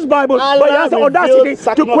studied his Bible, but he has the audacity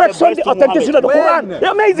to question the authenticity of the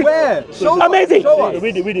Quran. Amazing. Amazing.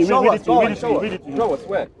 Read it. Show us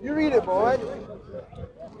where. You read it, boy.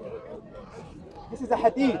 This is a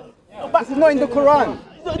hadith. This is not in the Quran.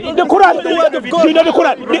 The Quran, the word of God. You know the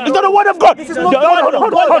Quran. It's not the word of God. This is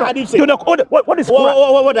not hold on. What is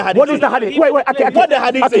Quran? What the hadith? What is the hadith? Wait. What the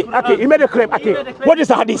hadith say? Okay, he made a claim. Okay, what is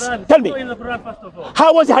the hadith? Tell me.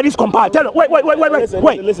 How was the hadith compiled? Tell me.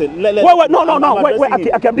 Wait. Listen. No. Wait.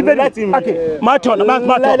 Okay, I'm debating. Okay, my turn.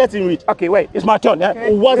 Let him read. Okay, wait. It's my turn. Yeah.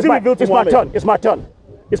 Was it revealed to Muhammad? It's my turn.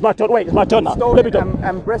 It's my turn. Wait, it's my turn now. Let me talk.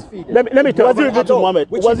 And breastfeeding. Let me talk. Was it revealed to Muhammad?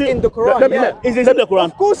 Which Was is it in the Quran. Is it in the Quran?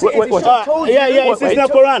 Of course it is. It's in the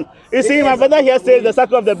Quran. You see, my brother here says the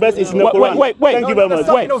suckling of the breast is in the Quran. Wait. Thank you very much.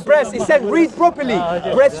 Sucking of breast. It said read properly.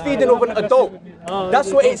 Breastfeeding of an adult.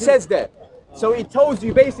 That's what it says there. So it tells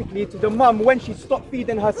you basically to the mum when she stopped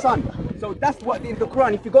feeding her son. So that's what in the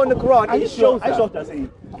Quran. If you go in the Quran, it shows that.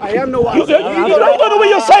 I am no. You don't know what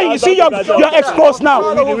you're saying. You see, you're exposed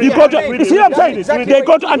now. You see what I'm saying? They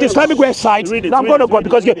go to anti-Islamic websites. Now I'm going to go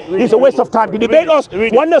because it's a waste of time. You debate us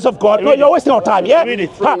oneness of God. No, you're wasting our time. Yeah,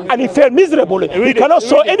 and he failed miserably. He cannot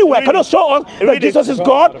show anywhere. Cannot show us that Jesus is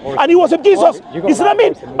God and he wasn't Jesus. You see what I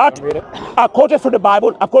mean? I quoted from the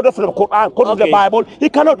Bible. I quoted from the Quran. I quoted from the Bible. He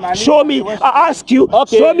cannot show me. I ask you.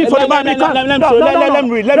 Show me for the Bible. Let me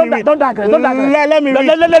read. Don't digress. Let me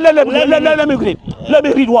read. Let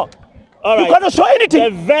me read what? All right. You cannot show anything.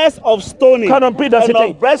 The verse of stoning. Cannot be the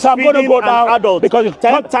thing. So I'm going to go down adult because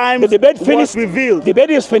 10 times the debate finished. Revealed. The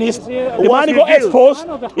debate is finished. The man got exposed.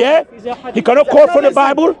 Yeah, he cannot quote from the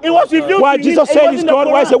Bible. It was revealed. Why Jesus said he's God?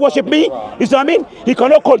 Why he said worship me? You see what I mean? He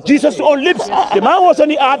cannot quote Jesus' own lips. The man was on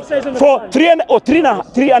the earth for three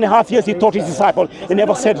and a half years. He taught his disciples. He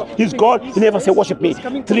never said he's God. He never said worship me.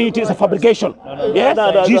 Trinity is a fabrication. Yeah,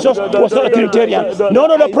 Jesus was not a Trinitarian.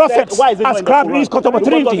 None of the prophets ascribed this concept of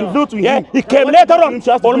Trinity. Yeah, he came later on.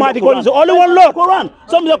 Almighty God is the only one Lord. Quran.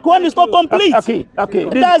 Some of the Quran is not complete. Okay.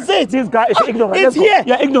 That's it. This guy is ignorant. It's here.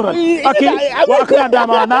 You're ignorant. Okay.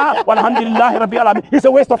 It's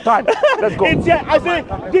a waste of time. Let's go. It's here. I say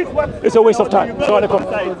this one. It's a waste of time.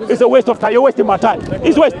 It's a waste of time. You're wasting my time.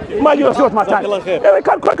 It's waste. My time.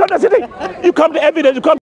 You come to evidence. You come